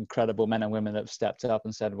the incredible men and women that have stepped up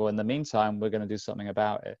and said, well, in the meantime, we're going to do something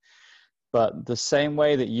about it. But the same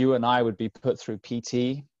way that you and I would be put through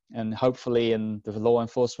PT, and hopefully in the law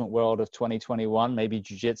enforcement world of 2021, maybe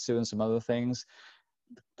jiu-jitsu and some other things,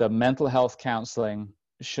 the mental health counseling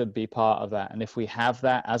should be part of that. And if we have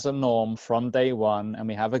that as a norm from day one, and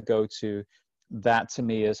we have a go-to, that to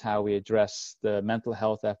me is how we address the mental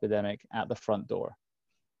health epidemic at the front door.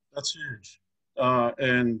 That's huge.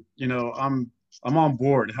 And I'm on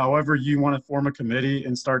board. However you want to form a committee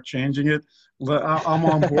and start changing it, I'm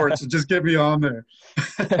on board. So just get me on there.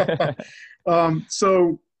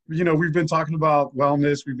 So, we've been talking about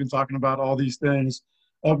wellness. We've been talking about all these things.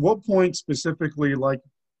 At what point specifically, like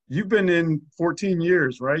you've been in 14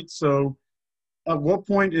 years, right? So at what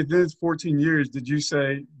point in those 14 years did you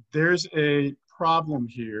say there's a problem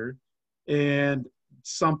here and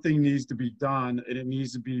something needs to be done and it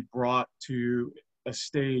needs to be brought to a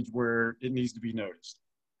stage where it needs to be noticed?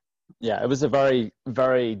 Yeah, it was a very,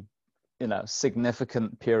 very,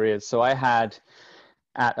 significant period. So I had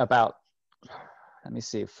at about,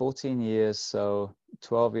 14 years, so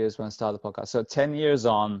 12 years when I started the podcast. So 10 years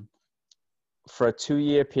on, for a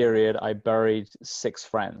 2-year period, I buried 6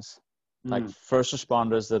 friends, like first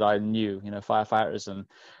responders that I knew, firefighters, and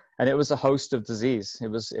it was a host of disease. It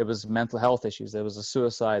was mental health issues. There was a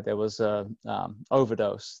suicide. There was a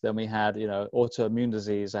overdose. Then we had, autoimmune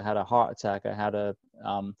disease. I had a heart attack. I had a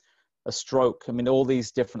stroke. I mean, all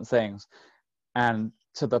these different things. And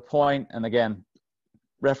to the point, and again,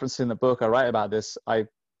 referencing the book, I write about this. I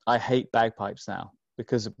hate bagpipes now,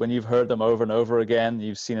 because when you've heard them over and over again,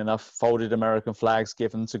 you've seen enough folded American flags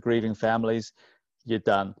given to grieving families, you're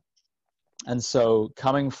done. And so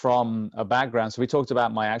coming from a background, so we talked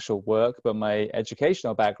about my actual work, but my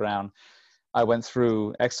educational background, I went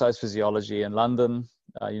through exercise physiology in London,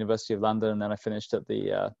 University of London, and then I finished at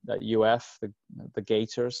the at UF, the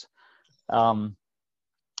Gators. So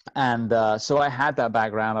I had that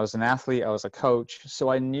background. I was an athlete, I was a coach, so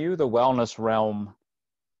I knew the wellness realm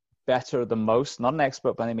better than most. Not an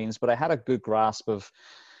expert by any means, but I had a good grasp of,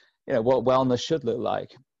 what wellness should look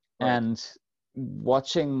like. Right. And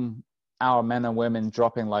watching our men and women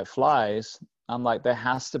dropping like flies, I'm like, there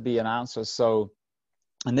has to be an answer. So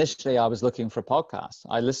initially I was looking for podcasts.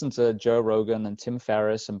 I listened to Joe Rogan and Tim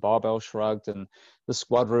Ferriss and Barbell Shrugged and The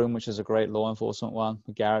Squad Room, which is a great law enforcement one.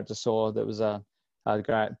 Garrett Deshaw, that was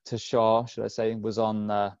Garrett Teshaw, should I say, was on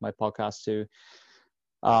my podcast too.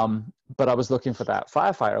 But I was looking for that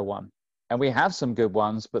firefighter one. And we have some good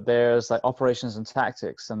ones, but there's like operations and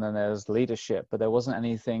tactics, and then there's leadership, but there wasn't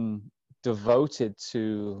anything devoted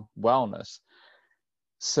to wellness.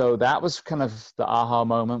 So that was kind of the aha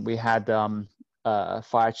moment. We had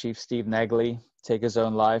Fire Chief Steve Negley take his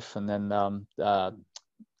own life, and then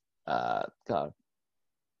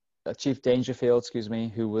Chief Dangerfield,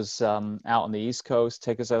 who was out on the East Coast,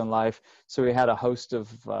 take his own life. So we had a host of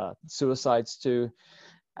suicides too.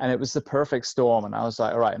 And it was the perfect storm. And I was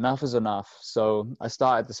like, all right, enough is enough. So I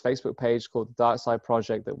started this Facebook page called the Dark Side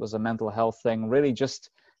Project that was a mental health thing, really just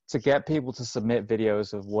to get people to submit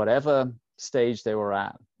videos of whatever stage they were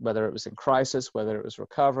at, whether it was in crisis, whether it was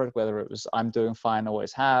recovered, whether it was I'm doing fine,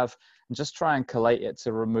 always have, and just try and collate it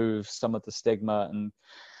to remove some of the stigma and,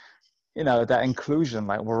 that inclusion.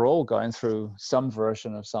 Like, we're all going through some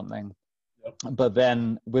version of something. But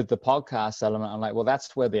then with the podcast element, I'm like, well,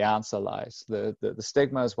 that's where the answer lies. The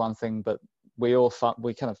stigma is one thing, but we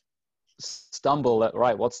kind of stumble at,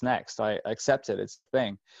 right, what's next? I accept it, it's the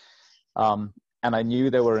thing. And I knew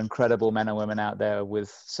there were incredible men and women out there with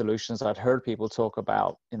solutions. I'd heard people talk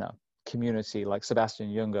about, community, like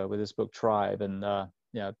Sebastian Junger with his book Tribe, and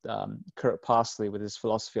Kurt Parsley with his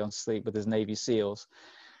philosophy on sleep with his Navy SEALs.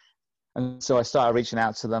 And so I started reaching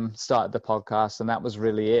out to them, started the podcast, and that was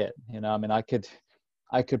really it. I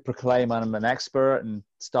could proclaim I'm an expert and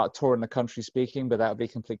start touring the country speaking, but that would be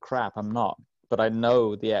complete crap. I'm not. But I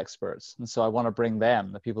know the experts. And so I want to bring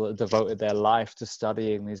them, the people that devoted their life to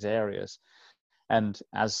studying these areas. And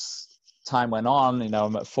as time went on,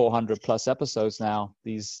 I'm at 400 plus episodes now,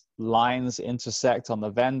 these lines intersect on the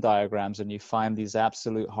Venn diagrams, and you find these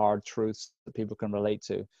absolute hard truths that people can relate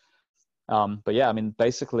to. But yeah,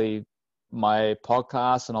 basically, my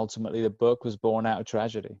podcast and ultimately the book was born out of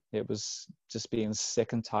tragedy. It was just being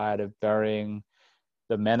sick and tired of burying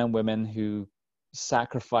the men and women who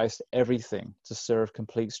sacrificed everything to serve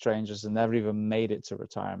complete strangers and never even made it to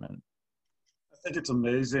retirement. I think it's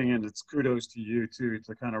amazing, and it's kudos to you too,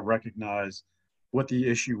 to kind of recognize what the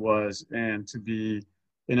issue was and to be,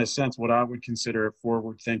 in a sense, what I would consider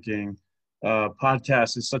forward thinking.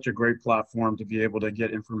 Podcast is such a great platform to be able to get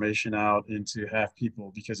information out and to have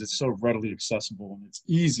people, because it's so readily accessible and it's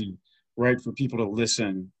easy, right, for people to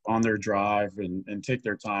listen on their drive and take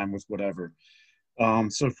their time with whatever.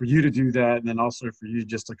 So for you to do that, and then also for you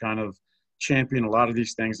just to kind of champion a lot of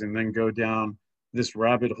these things and then go down this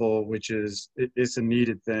rabbit hole, which is, it's a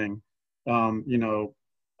needed thing.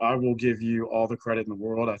 I will give you all the credit in the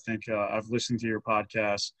world. I think I've listened to your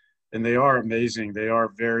podcast, and they are amazing. They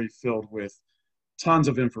are very filled with tons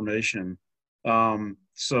of information.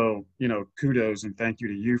 So, kudos and thank you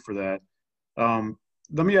to you for that.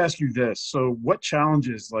 Let me ask you this. So what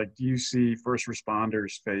challenges do you see first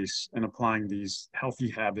responders face in applying these healthy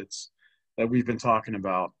habits that we've been talking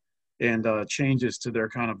about, and changes to their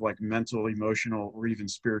kind of mental, emotional, or even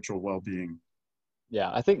spiritual well-being? Yeah,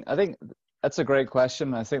 I think that's a great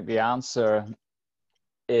question. I think the answer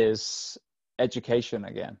is education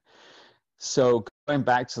again. So going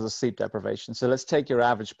back to the sleep deprivation. So let's take your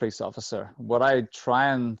average police officer. What I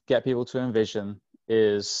try and get people to envision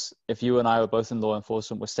is, if you and I were both in law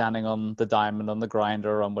enforcement, we're standing on the diamond, on the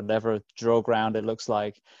grinder, on whatever drill ground it looks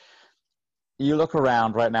like. You look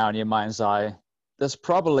around right now in your mind's eye, there's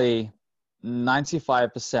probably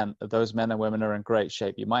 95% of those men and women are in great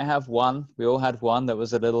shape. You might have one, we all had one that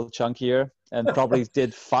was a little chunkier and probably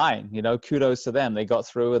did fine. Kudos to them. They got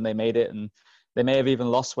through and they made it, and they may have even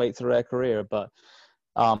lost weight through their career. But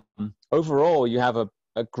overall, you have a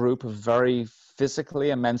group of very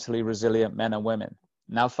physically and mentally resilient men and women.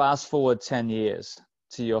 Now, fast forward 10 years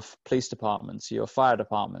to your police department, to your fire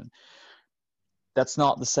department. That's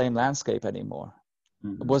not the same landscape anymore.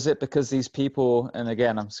 Mm-hmm. Was it because these people, and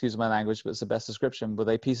again, excuse my language, but it's the best description, were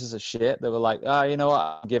they pieces of shit? They were like, you know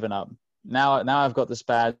what, I'm giving up. Now I've got this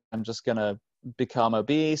badge, I'm just going to become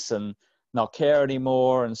obese and not care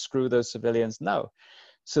anymore and screw those civilians. No.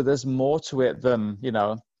 So there's more to it than,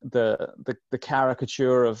 the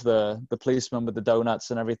caricature of the policeman with the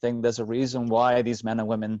donuts and everything. There's a reason why these men and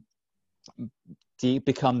women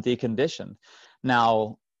become deconditioned.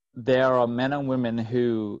 Now, there are men and women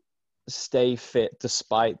who stay fit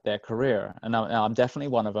despite their career, and I'm definitely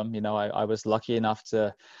one of them. I was lucky enough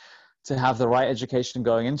to have the right education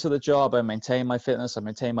going into the job. I maintain my fitness, I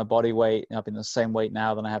maintain my body weight. I've been the same weight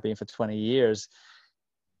now than I have been for 20 years.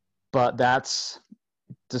 But that's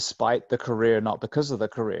despite the career, not because of the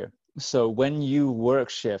career. So when you work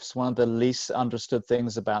shifts, one of the least understood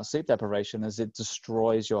things about sleep deprivation is it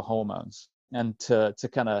destroys your hormones. And to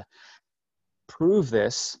kind of prove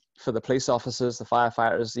this for the police officers, the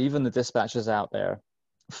firefighters, even the dispatchers out there,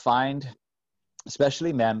 find,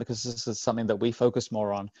 especially men, because this is something that we focus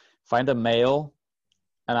more on, find a male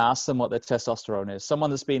and ask them what their testosterone is.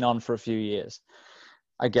 Someone that's been on for a few years.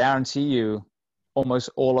 I guarantee you, almost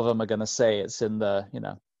all of them are going to say it's in the,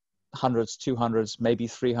 hundreds, 200s, maybe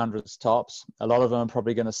 300s tops. A lot of them are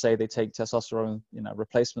probably going to say they take testosterone,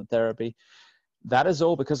 replacement therapy. That is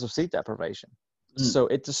all because of sleep deprivation. So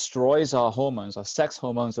it destroys our hormones, our sex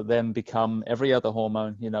hormones, that then become every other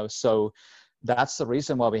hormone, so that's the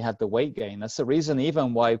reason why we had the weight gain. That's the reason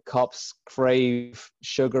even why cops crave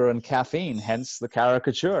sugar and caffeine, hence the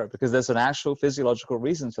caricature, because there's an actual physiological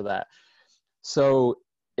reason for that. So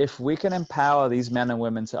if we can empower these men and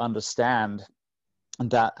women to understand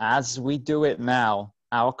that as we do it now,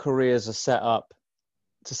 our careers are set up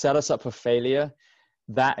to set us up for failure,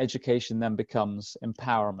 that education then becomes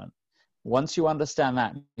empowerment. Once you understand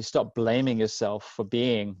that, you stop blaming yourself for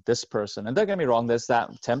being this person. And don't get me wrong, there's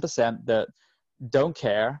that 10% that don't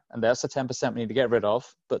care, and that's the 10% we need to get rid of.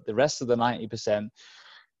 But the rest of the 90%,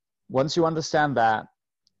 once you understand that,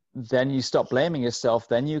 then you stop blaming yourself.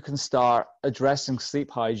 Then you can start addressing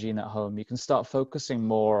sleep hygiene at home. You can start focusing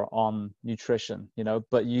more on nutrition,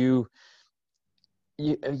 but you've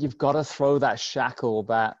got to throw that shackle,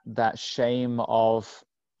 that shame of,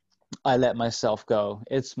 I let myself go,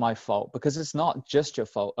 it's my fault, because it's not just your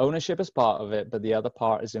fault. Ownership is part of it, but the other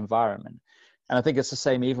part is environment. And I think it's the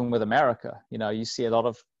same even with America. You see a lot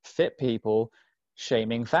of fit people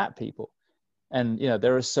shaming fat people. And,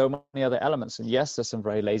 there are so many other elements. And yes, there's some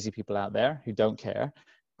very lazy people out there who don't care,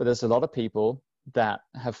 but there's a lot of people that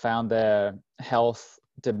have found their health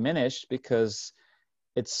diminished because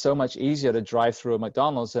it's so much easier to drive through a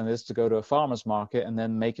McDonald's than it is to go to a farmer's market and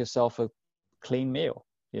then make yourself a clean meal.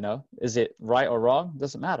 Is it right or wrong?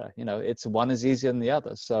 Doesn't matter. It's one is easier than the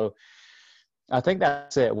other. So I think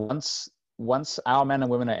that's it. Once our men and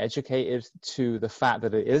women are educated to the fact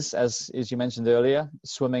that it is, as you mentioned earlier,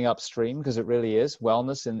 swimming upstream, because it really is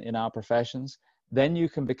wellness in our professions, then you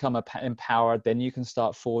can become empowered. Then you can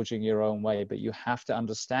start forging your own way. But you have to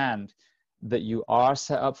understand that you are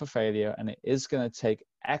set up for failure, and it is going to take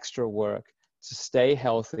extra work to stay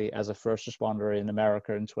healthy as a first responder in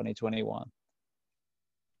America in 2021.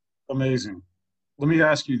 Amazing. Let me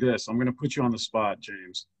ask you this. I'm going to put you on the spot,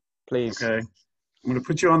 James. Please. Okay. I'm going to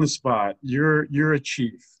put you on the spot. You're a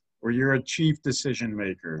chief, or you're a chief decision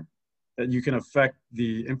maker, that you can affect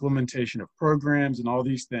the implementation of programs and all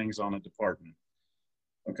these things on a department.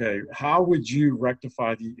 Okay. How would you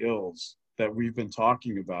rectify the ills that we've been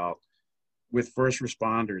talking about with first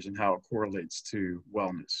responders and how it correlates to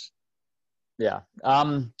wellness? Yeah.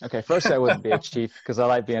 Okay. First, I wouldn't be a chief because I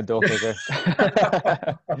like being a door kicker.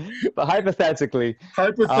 But hypothetically,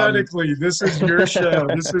 this is your show.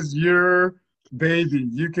 This is your baby.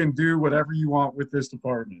 You can do whatever you want with this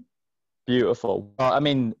department. Beautiful. Well, I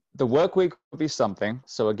mean, the work week would be something.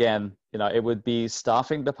 So again, it would be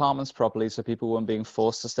staffing departments properly so people weren't being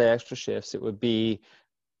forced to stay extra shifts. It would be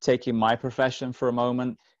taking my profession for a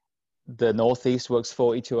moment. The Northeast works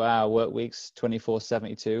 42-hour work weeks,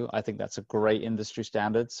 24/72. I think that's a great industry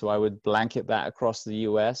standard. So I would blanket that across the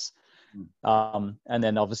US. And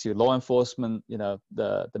then obviously law enforcement,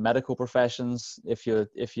 the medical professions, if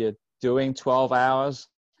you're doing 12 hours,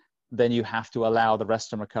 then you have to allow the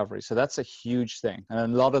rest in recovery. So that's a huge thing.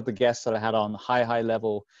 And a lot of the guests that I had on, high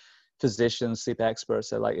level physicians, sleep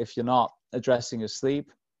experts, are like, if you're not addressing your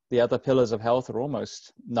sleep, the other pillars of health are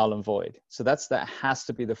almost null and void. So that has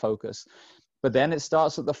to be the focus. But then it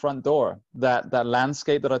starts at the front door. That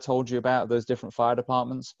landscape that I told you about, those different fire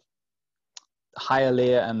departments,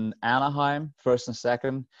 Hialeah and Anaheim, first and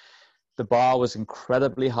second, the bar was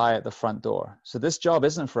incredibly high at the front door. So this job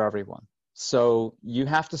isn't for everyone. So you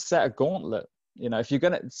have to set a gauntlet. If you're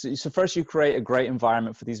going to, so first you create a great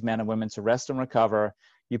environment for these men and women to rest and recover.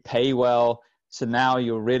 You pay well. So now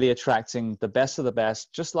you're really attracting the best of the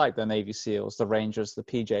best, just like the Navy SEALs, the Rangers, the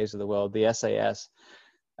PJs of the world, the SAS.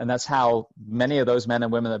 And that's how many of those men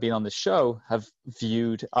and women that have been on the show have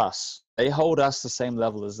viewed us. They hold us the same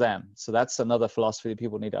level as them. So that's another philosophy that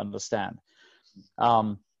people need to understand.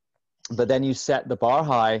 But then you set the bar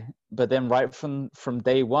high, but then right from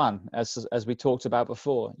day one, as we talked about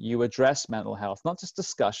before, you address mental health, not just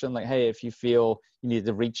discussion, like, hey, if you feel you need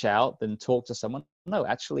to reach out, then talk to someone. No,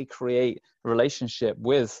 actually create a relationship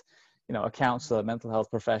with, a counselor, a mental health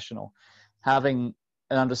professional, having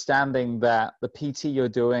an understanding that the PT you're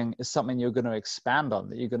doing is something you're going to expand on,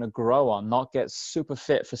 that you're going to grow on, not get super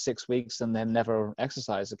fit for 6 weeks and then never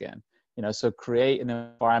exercise again. So create an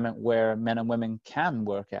environment where men and women can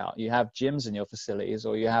work out. You have gyms in your facilities,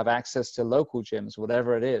 or you have access to local gyms,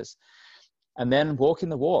 whatever it is. And then walking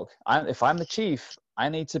the walk. If I'm the chief, I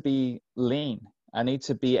need to be lean. I need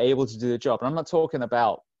to be able to do the job. And I'm not talking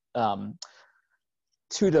about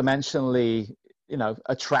two-dimensionally,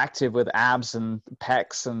 attractive with abs and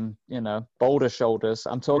pecs and, boulder shoulders.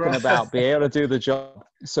 I'm talking about being able to do the job.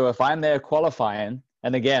 So if I'm there qualifying,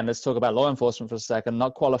 and again, let's talk about law enforcement for a second,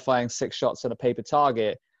 not qualifying 6 shots at a paper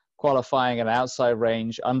target, qualifying an outside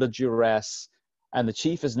range under duress, and the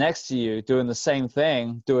chief is next to you doing the same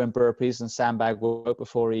thing, doing burpees and sandbag work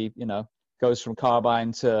before he, goes from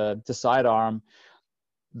carbine to sidearm.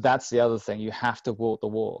 That's the other thing. You have to walk the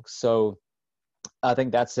walk. So I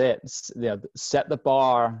think that's it. Set the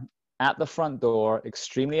bar at the front door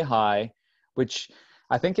extremely high, which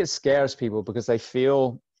I think it scares people because I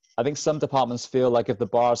think some departments feel like if the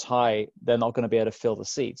bar's high, they're not going to be able to fill the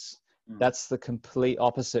seats. That's the complete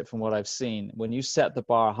opposite from what I've seen. When you set the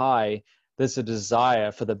bar high, there's a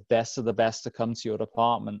desire for the best of the best to come to your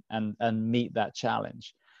department and meet that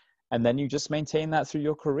challenge. And then you just maintain that through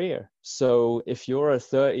your career. So if you're a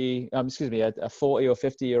 40 or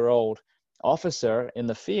 50-year-old officer in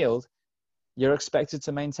the field, you're expected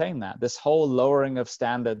to maintain that. This whole lowering of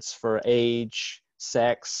standards for age,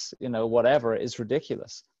 sex, whatever is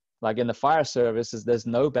ridiculous. Like in the fire services, there's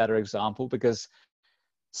no better example because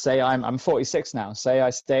say I'm 46 now, say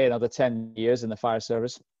I stay another 10 years in the fire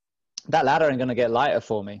service, that ladder ain't going to get lighter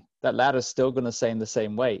for me. That ladder is still going to stay in the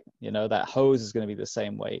same weight. That hose is going to be the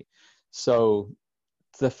same weight. So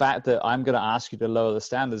the fact that I'm going to ask you to lower the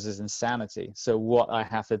standards is insanity. So what I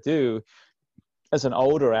have to do as an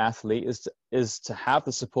older athlete is to have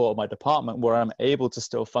the support of my department where I'm able to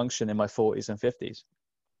still function in my 40s and 50s.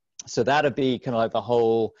 So that'd be kind of like the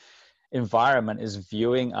whole environment is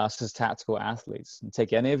viewing us as tactical athletes. And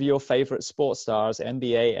take any of your favorite sports stars,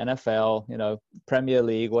 NBA, NFL, Premier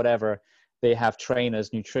League, whatever. They have trainers,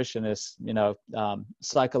 nutritionists,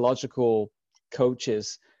 psychological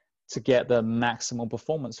coaches to get the maximum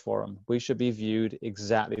performance for them. We should be viewed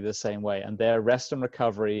exactly the same way. And their rest and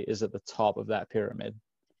recovery is at the top of that pyramid.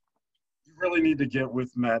 You really need to get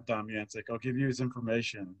with Matt Domyancic. I'll give you his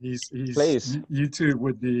information. He's Please. You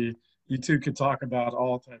two could talk about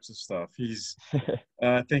all types of stuff.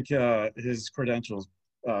 I think his credentials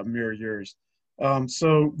mirror yours.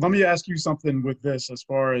 So let me ask you something with this, as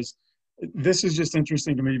far as this is just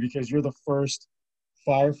interesting to me because you're the first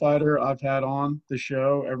firefighter I've had on the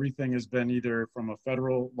show. Everything has been either from a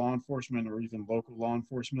federal law enforcement or even local law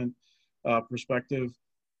enforcement perspective.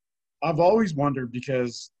 I've always wondered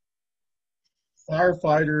because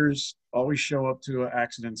firefighters always show up to an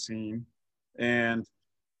accident scene, and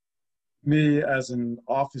me as an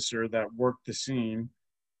officer that worked the scene,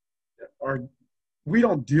 we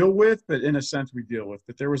don't deal with, but in a sense we deal with,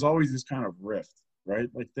 but there was always this kind of rift, right?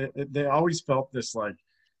 Like they always felt this, like,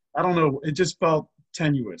 I don't know, it just felt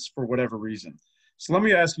tenuous for whatever reason. So let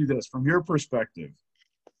me ask you this, from your perspective,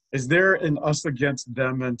 is there an us against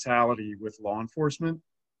them mentality with law enforcement?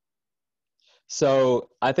 So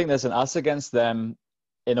I think there's an us against them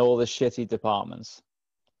in all the shitty departments.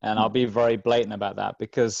 And I'll be very blatant about that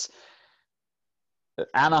because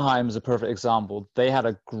Anaheim is a perfect example. They had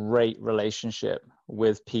a great relationship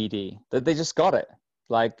with PD. They just got it.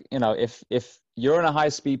 Like, if you're in a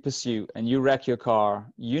high-speed pursuit and you wreck your car,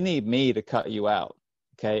 you need me to cut you out.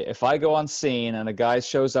 Okay, if I go on scene and a guy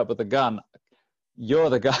shows up with a gun, you're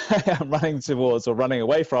the guy I'm running towards or running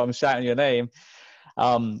away from, shouting your name.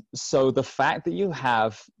 So the fact that you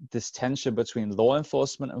have this tension between law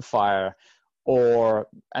enforcement and fire,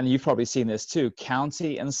 and you've probably seen this too,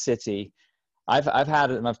 county and city. I've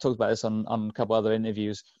had it, and I've talked about this on a couple other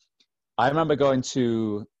interviews. I remember going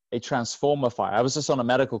to a transformer fire. I was just on a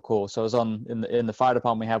medical call. So I was in the fire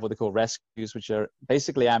department, we have what they call rescues, which are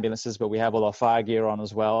basically ambulances, but we have all our fire gear on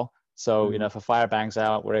as well. So, if a fire bangs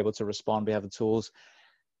out, we're able to respond. We have the tools.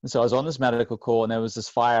 And so I was on this medical call, and there was this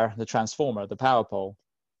fire, the transformer, the power pole.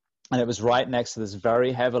 And it was right next to this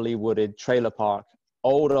very heavily wooded trailer park,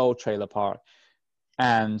 old trailer park.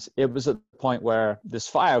 And it was at the point where this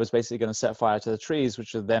fire was basically going to set fire to the trees,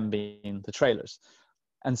 which would then be the trailers.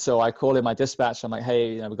 And so I called in my dispatch. I'm like,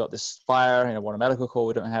 hey, we got this fire. I want a medical call.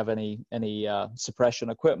 We don't have any suppression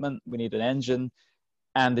equipment. We need an engine.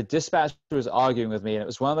 And the dispatcher was arguing with me. And it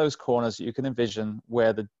was one of those corners that you can envision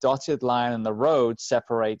where the dotted line in the road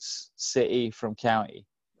separates city from county.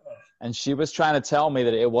 And she was trying to tell me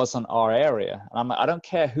that it wasn't our area. And I'm like, I don't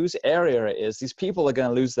care whose area it is. These people are going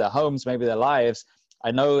to lose their homes, maybe their lives. I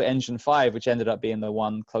know Engine 5, which ended up being the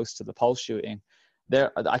one close to the Pulse shooting,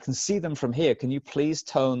 there, I can see them from here. Can you please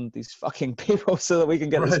tone these fucking people so that we can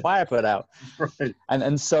get this fire put out? Right.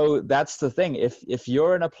 And so that's the thing. If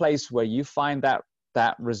you're in a place where you find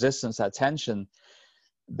that resistance, that tension,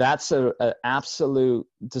 that's an absolute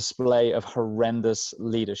display of horrendous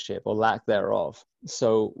leadership or lack thereof.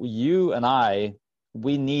 So you and I,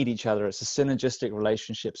 we need each other. It's a synergistic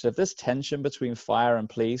relationship. So if there's tension between fire and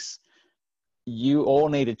police, you all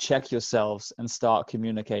need to check yourselves and start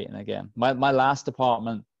communicating again. My last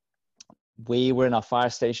department, we were in our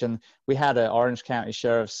fire station. We had an Orange County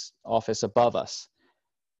Sheriff's Office above us.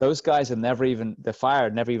 Those guys the fire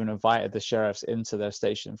had never even invited the sheriffs into their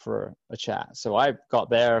station for a chat. So I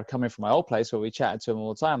got there coming from my old place where we chatted to them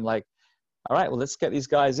all the time, like, all right, well, let's get these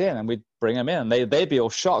guys in, and we'd bring them in. They'd be all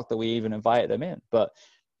shocked that we even invited them in. But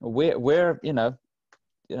we're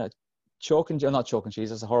chalk and not chalk and cheese.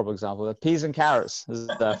 That's a horrible example. The peas and carrots, as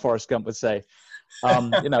Forrest Gump would say.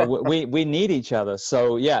 We need each other.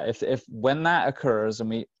 So yeah, if when that occurs,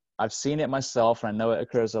 and I've seen it myself, and I know it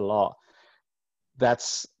occurs a lot.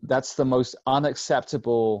 That's the most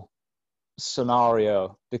unacceptable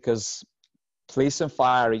scenario, because police and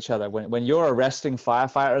fire each other. When you're arresting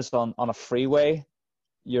firefighters on a freeway,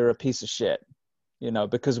 you're a piece of shit,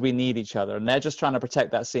 because we need each other, and they're just trying to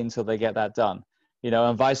protect that scene till they get that done.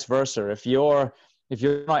 And vice versa. If you're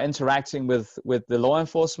not interacting with the law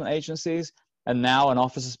enforcement agencies, and now an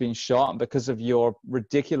officer's been shot, and because of your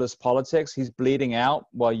ridiculous politics, he's bleeding out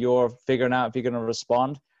while you're figuring out if you're going to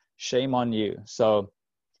respond, shame on you. So,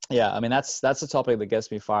 yeah, I mean, that's a topic that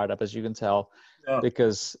gets me fired up, as you can tell,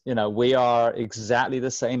 because, we are exactly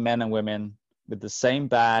the same men and women with the same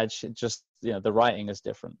badge. It just, the writing is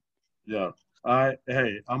different. Yeah.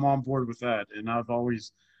 I'm on board with that. And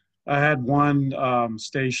I had one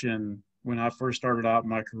station when I first started out in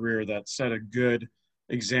my career that set a good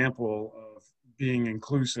example of being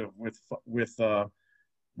inclusive with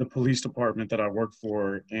the police department that I worked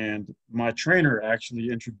for. And my trainer actually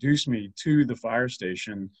introduced me to the fire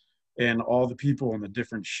station and all the people in the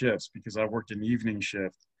different shifts, because I worked an evening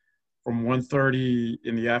shift from 1:30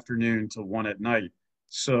 in the afternoon to 1 at night.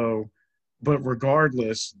 So, but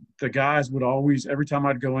regardless, the guys would always, every time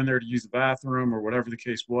I'd go in there to use the bathroom or whatever the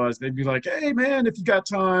case was, they'd be like, hey man, if you got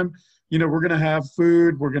time, we're going to have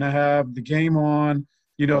food. We're going to have the game on,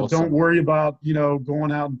 Awesome. Don't worry about,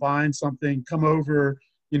 going out and buying something, come over,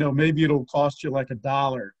 maybe it'll cost you like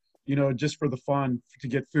 $1, just for the fun to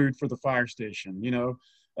get food for the fire station,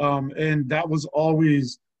 and that was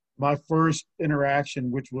always my first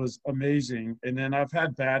interaction, which was amazing. And then I've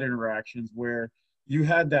had bad interactions where you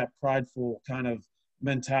had that prideful kind of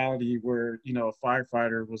mentality where, a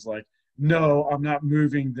firefighter was like, no, I'm not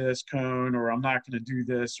moving this cone, or I'm not going to do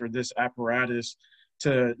this or this apparatus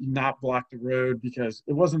to not block the road because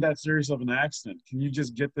it wasn't that serious of an accident. Can you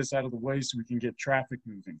just get this out of the way so we can get traffic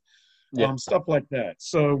moving? Yeah. Stuff like that.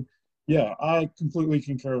 So yeah, I completely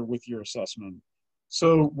concur with your assessment.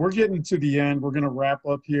 So we're getting to the end. We're going to wrap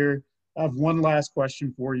up here. I have one last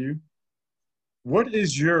question for you. What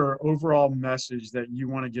is your overall message that you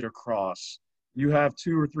want to get across? You have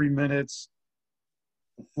 2 or 3 minutes.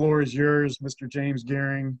 The floor is yours, Mr. James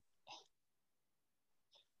Gehring.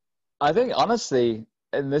 I think honestly,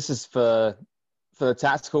 and this is for the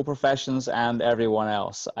tactical professions and everyone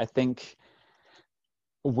else, I think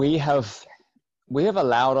we have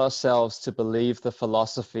allowed ourselves to believe the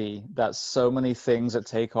philosophy that so many things that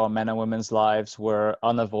take our men and women's lives were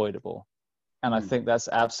unavoidable. And I think that's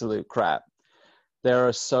absolute crap. There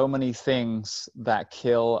are so many things that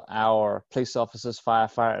kill our police officers,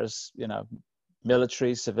 firefighters,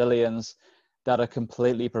 military, civilians, that are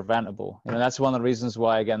completely preventable. And that's one of the reasons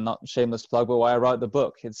why, again, not shameless plug, but why I wrote the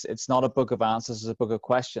book. It's not a book of answers, it's a book of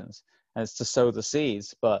questions, and it's to sow the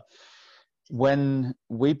seeds. But when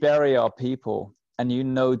we bury our people,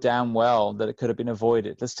 and damn well that it could have been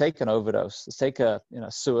avoided. Let's take an overdose. Let's take a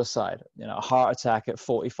suicide, a heart attack at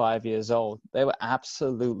 45 years old. They were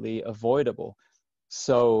absolutely avoidable.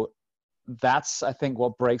 So that's, I think,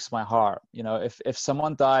 what breaks my heart. If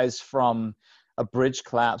someone dies from a bridge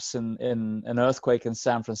collapse in an earthquake in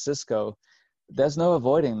San Francisco, there's no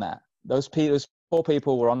avoiding that. Those poor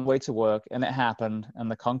people were on the way to work and it happened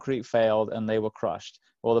and the concrete failed and they were crushed.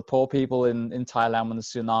 Or the poor people in Thailand when the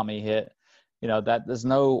tsunami hit, that there's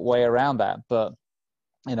no way around that. But,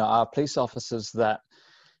 our police officers that,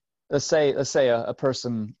 let's say a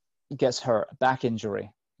person gets hurt, back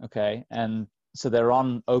injury, okay? And so they're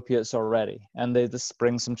on opiates already and they just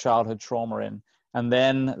bring some childhood trauma in. And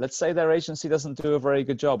then let's say their agency doesn't do a very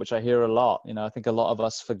good job, which I hear a lot. I think a lot of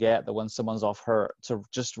us forget that when someone's off hurt to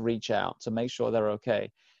just reach out to make sure they're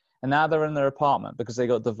okay. And now they're in their apartment because they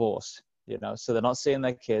got divorced, so they're not seeing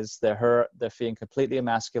their kids. They're hurt. They're feeling completely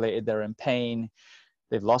emasculated. They're in pain.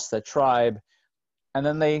 They've lost their tribe. And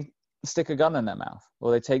then they stick a gun in their mouth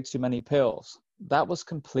or they take too many pills. That was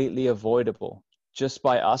completely avoidable just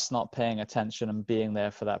by us not paying attention and being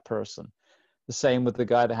there for that person. The same with the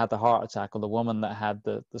guy that had the heart attack or the woman that had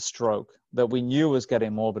the stroke that we knew was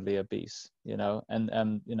getting morbidly obese,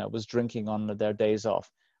 and was drinking on their days off.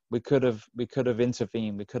 We could have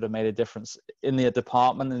intervened. We could have made a difference in the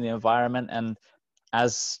department, in the environment, and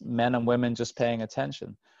as men and women just paying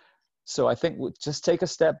attention. So I think just take a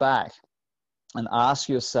step back and ask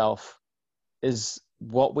yourself, is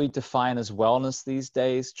what we define as wellness these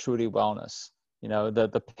days truly wellness?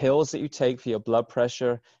 The pills that you take for your blood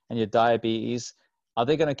pressure and your diabetes, are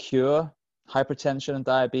they going to cure hypertension and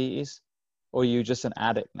diabetes? Or are you just an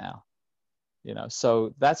addict now?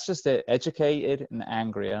 So that's just it. Educated and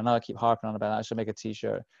angry. I know I keep harping on about that. I should make a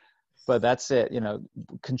t-shirt. But that's it.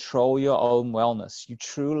 Control your own wellness. You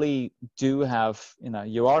truly do have,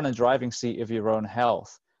 you are in a driving seat of your own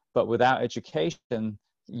health. But without education,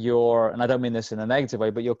 and I don't mean this in a negative way,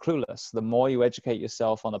 but you're clueless. The more you educate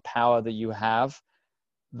yourself on the power that you have,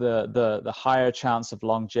 the higher chance of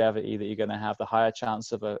longevity that you're going to have, the higher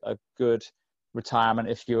chance of a good retirement.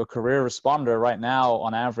 If you're a career responder right now,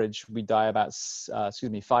 on average, we die about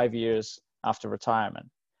 5 years after retirement.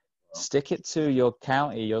 Stick it to your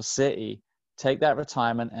county, your city, take that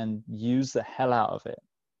retirement and use the hell out of it.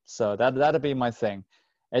 So that'd be my thing.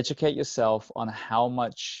 Educate yourself on how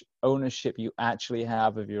much ownership you actually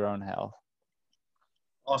have of your own health.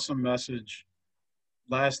 Awesome message.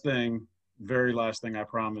 Last thing, very last thing, I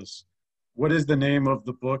promise. What is the name of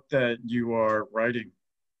the book that you are writing?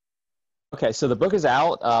 Okay, so the book is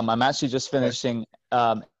out. I'm actually just finishing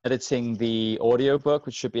editing the audio book,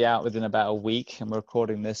 which should be out within about a week. And we're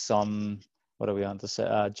recording this on, what are we on to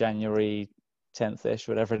say, January 10th-ish,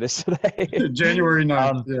 whatever it is today. January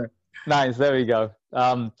 9th, yeah. Nice, there we go.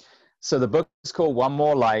 So the book is called One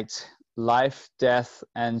More Light, Life, Death,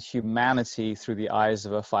 and Humanity Through the Eyes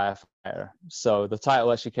of a Firefighter. So the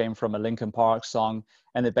title actually came from a Linkin Park song,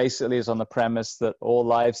 and it basically is on the premise that all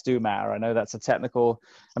lives do matter. I know that's a political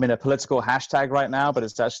hashtag right now, but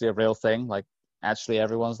it's actually a real thing. Like, actually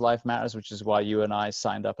everyone's life matters, which is why you and I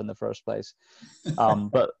signed up in the first place.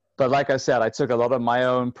 But like I said, I took a lot of my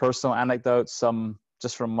own personal anecdotes, some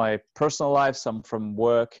just from my personal life, some from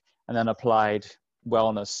work, and then applied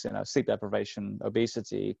wellness, sleep deprivation,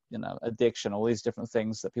 obesity, addiction, all these different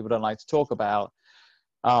things that people don't like to talk about.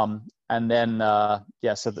 And then, so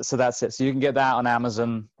that's it. So you can get that on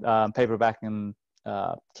Amazon, paperback and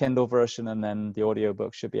Kindle version, and then the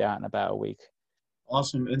audiobook should be out in about a week.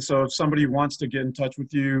 Awesome. And so if somebody wants to get in touch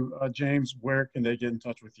with you, James, where can they get in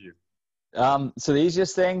touch with you? So the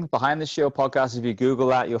easiest thing, Behind the Shield podcast, if you Google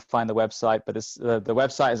that, you'll find the website, but it's the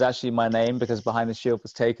website is actually my name because Behind the Shield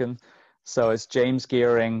was taken. So it's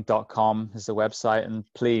jamesgearing.com is the website, and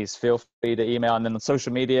please feel free to email. And then on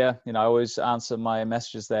social media, I always answer my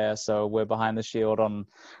messages there. So we're Behind the Shield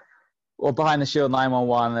or Behind the Shield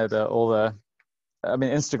 911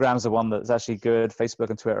 Instagram's the one that's actually good.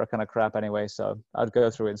 Facebook and Twitter are kind of crap anyway. So I'd go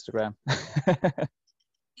through Instagram.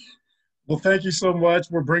 Well, thank you so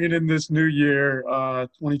much. We're bringing in this new year,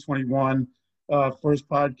 2021, first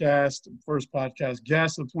podcast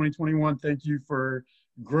guest of 2021. Thank you for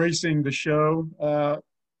gracing the show,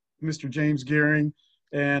 Mr. James Gearing.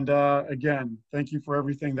 And again, thank you for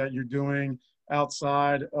everything that you're doing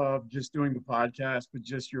outside of just doing the podcast, but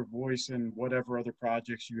just your voice and whatever other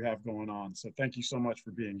projects you have going on. So thank you so much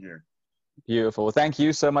for being here. Beautiful. Well, thank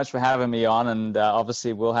you so much for having me on. And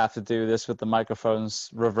obviously we'll have to do this with the microphones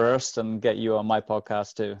reversed and get you on my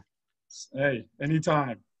podcast too. Hey,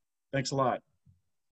 anytime. Thanks a lot.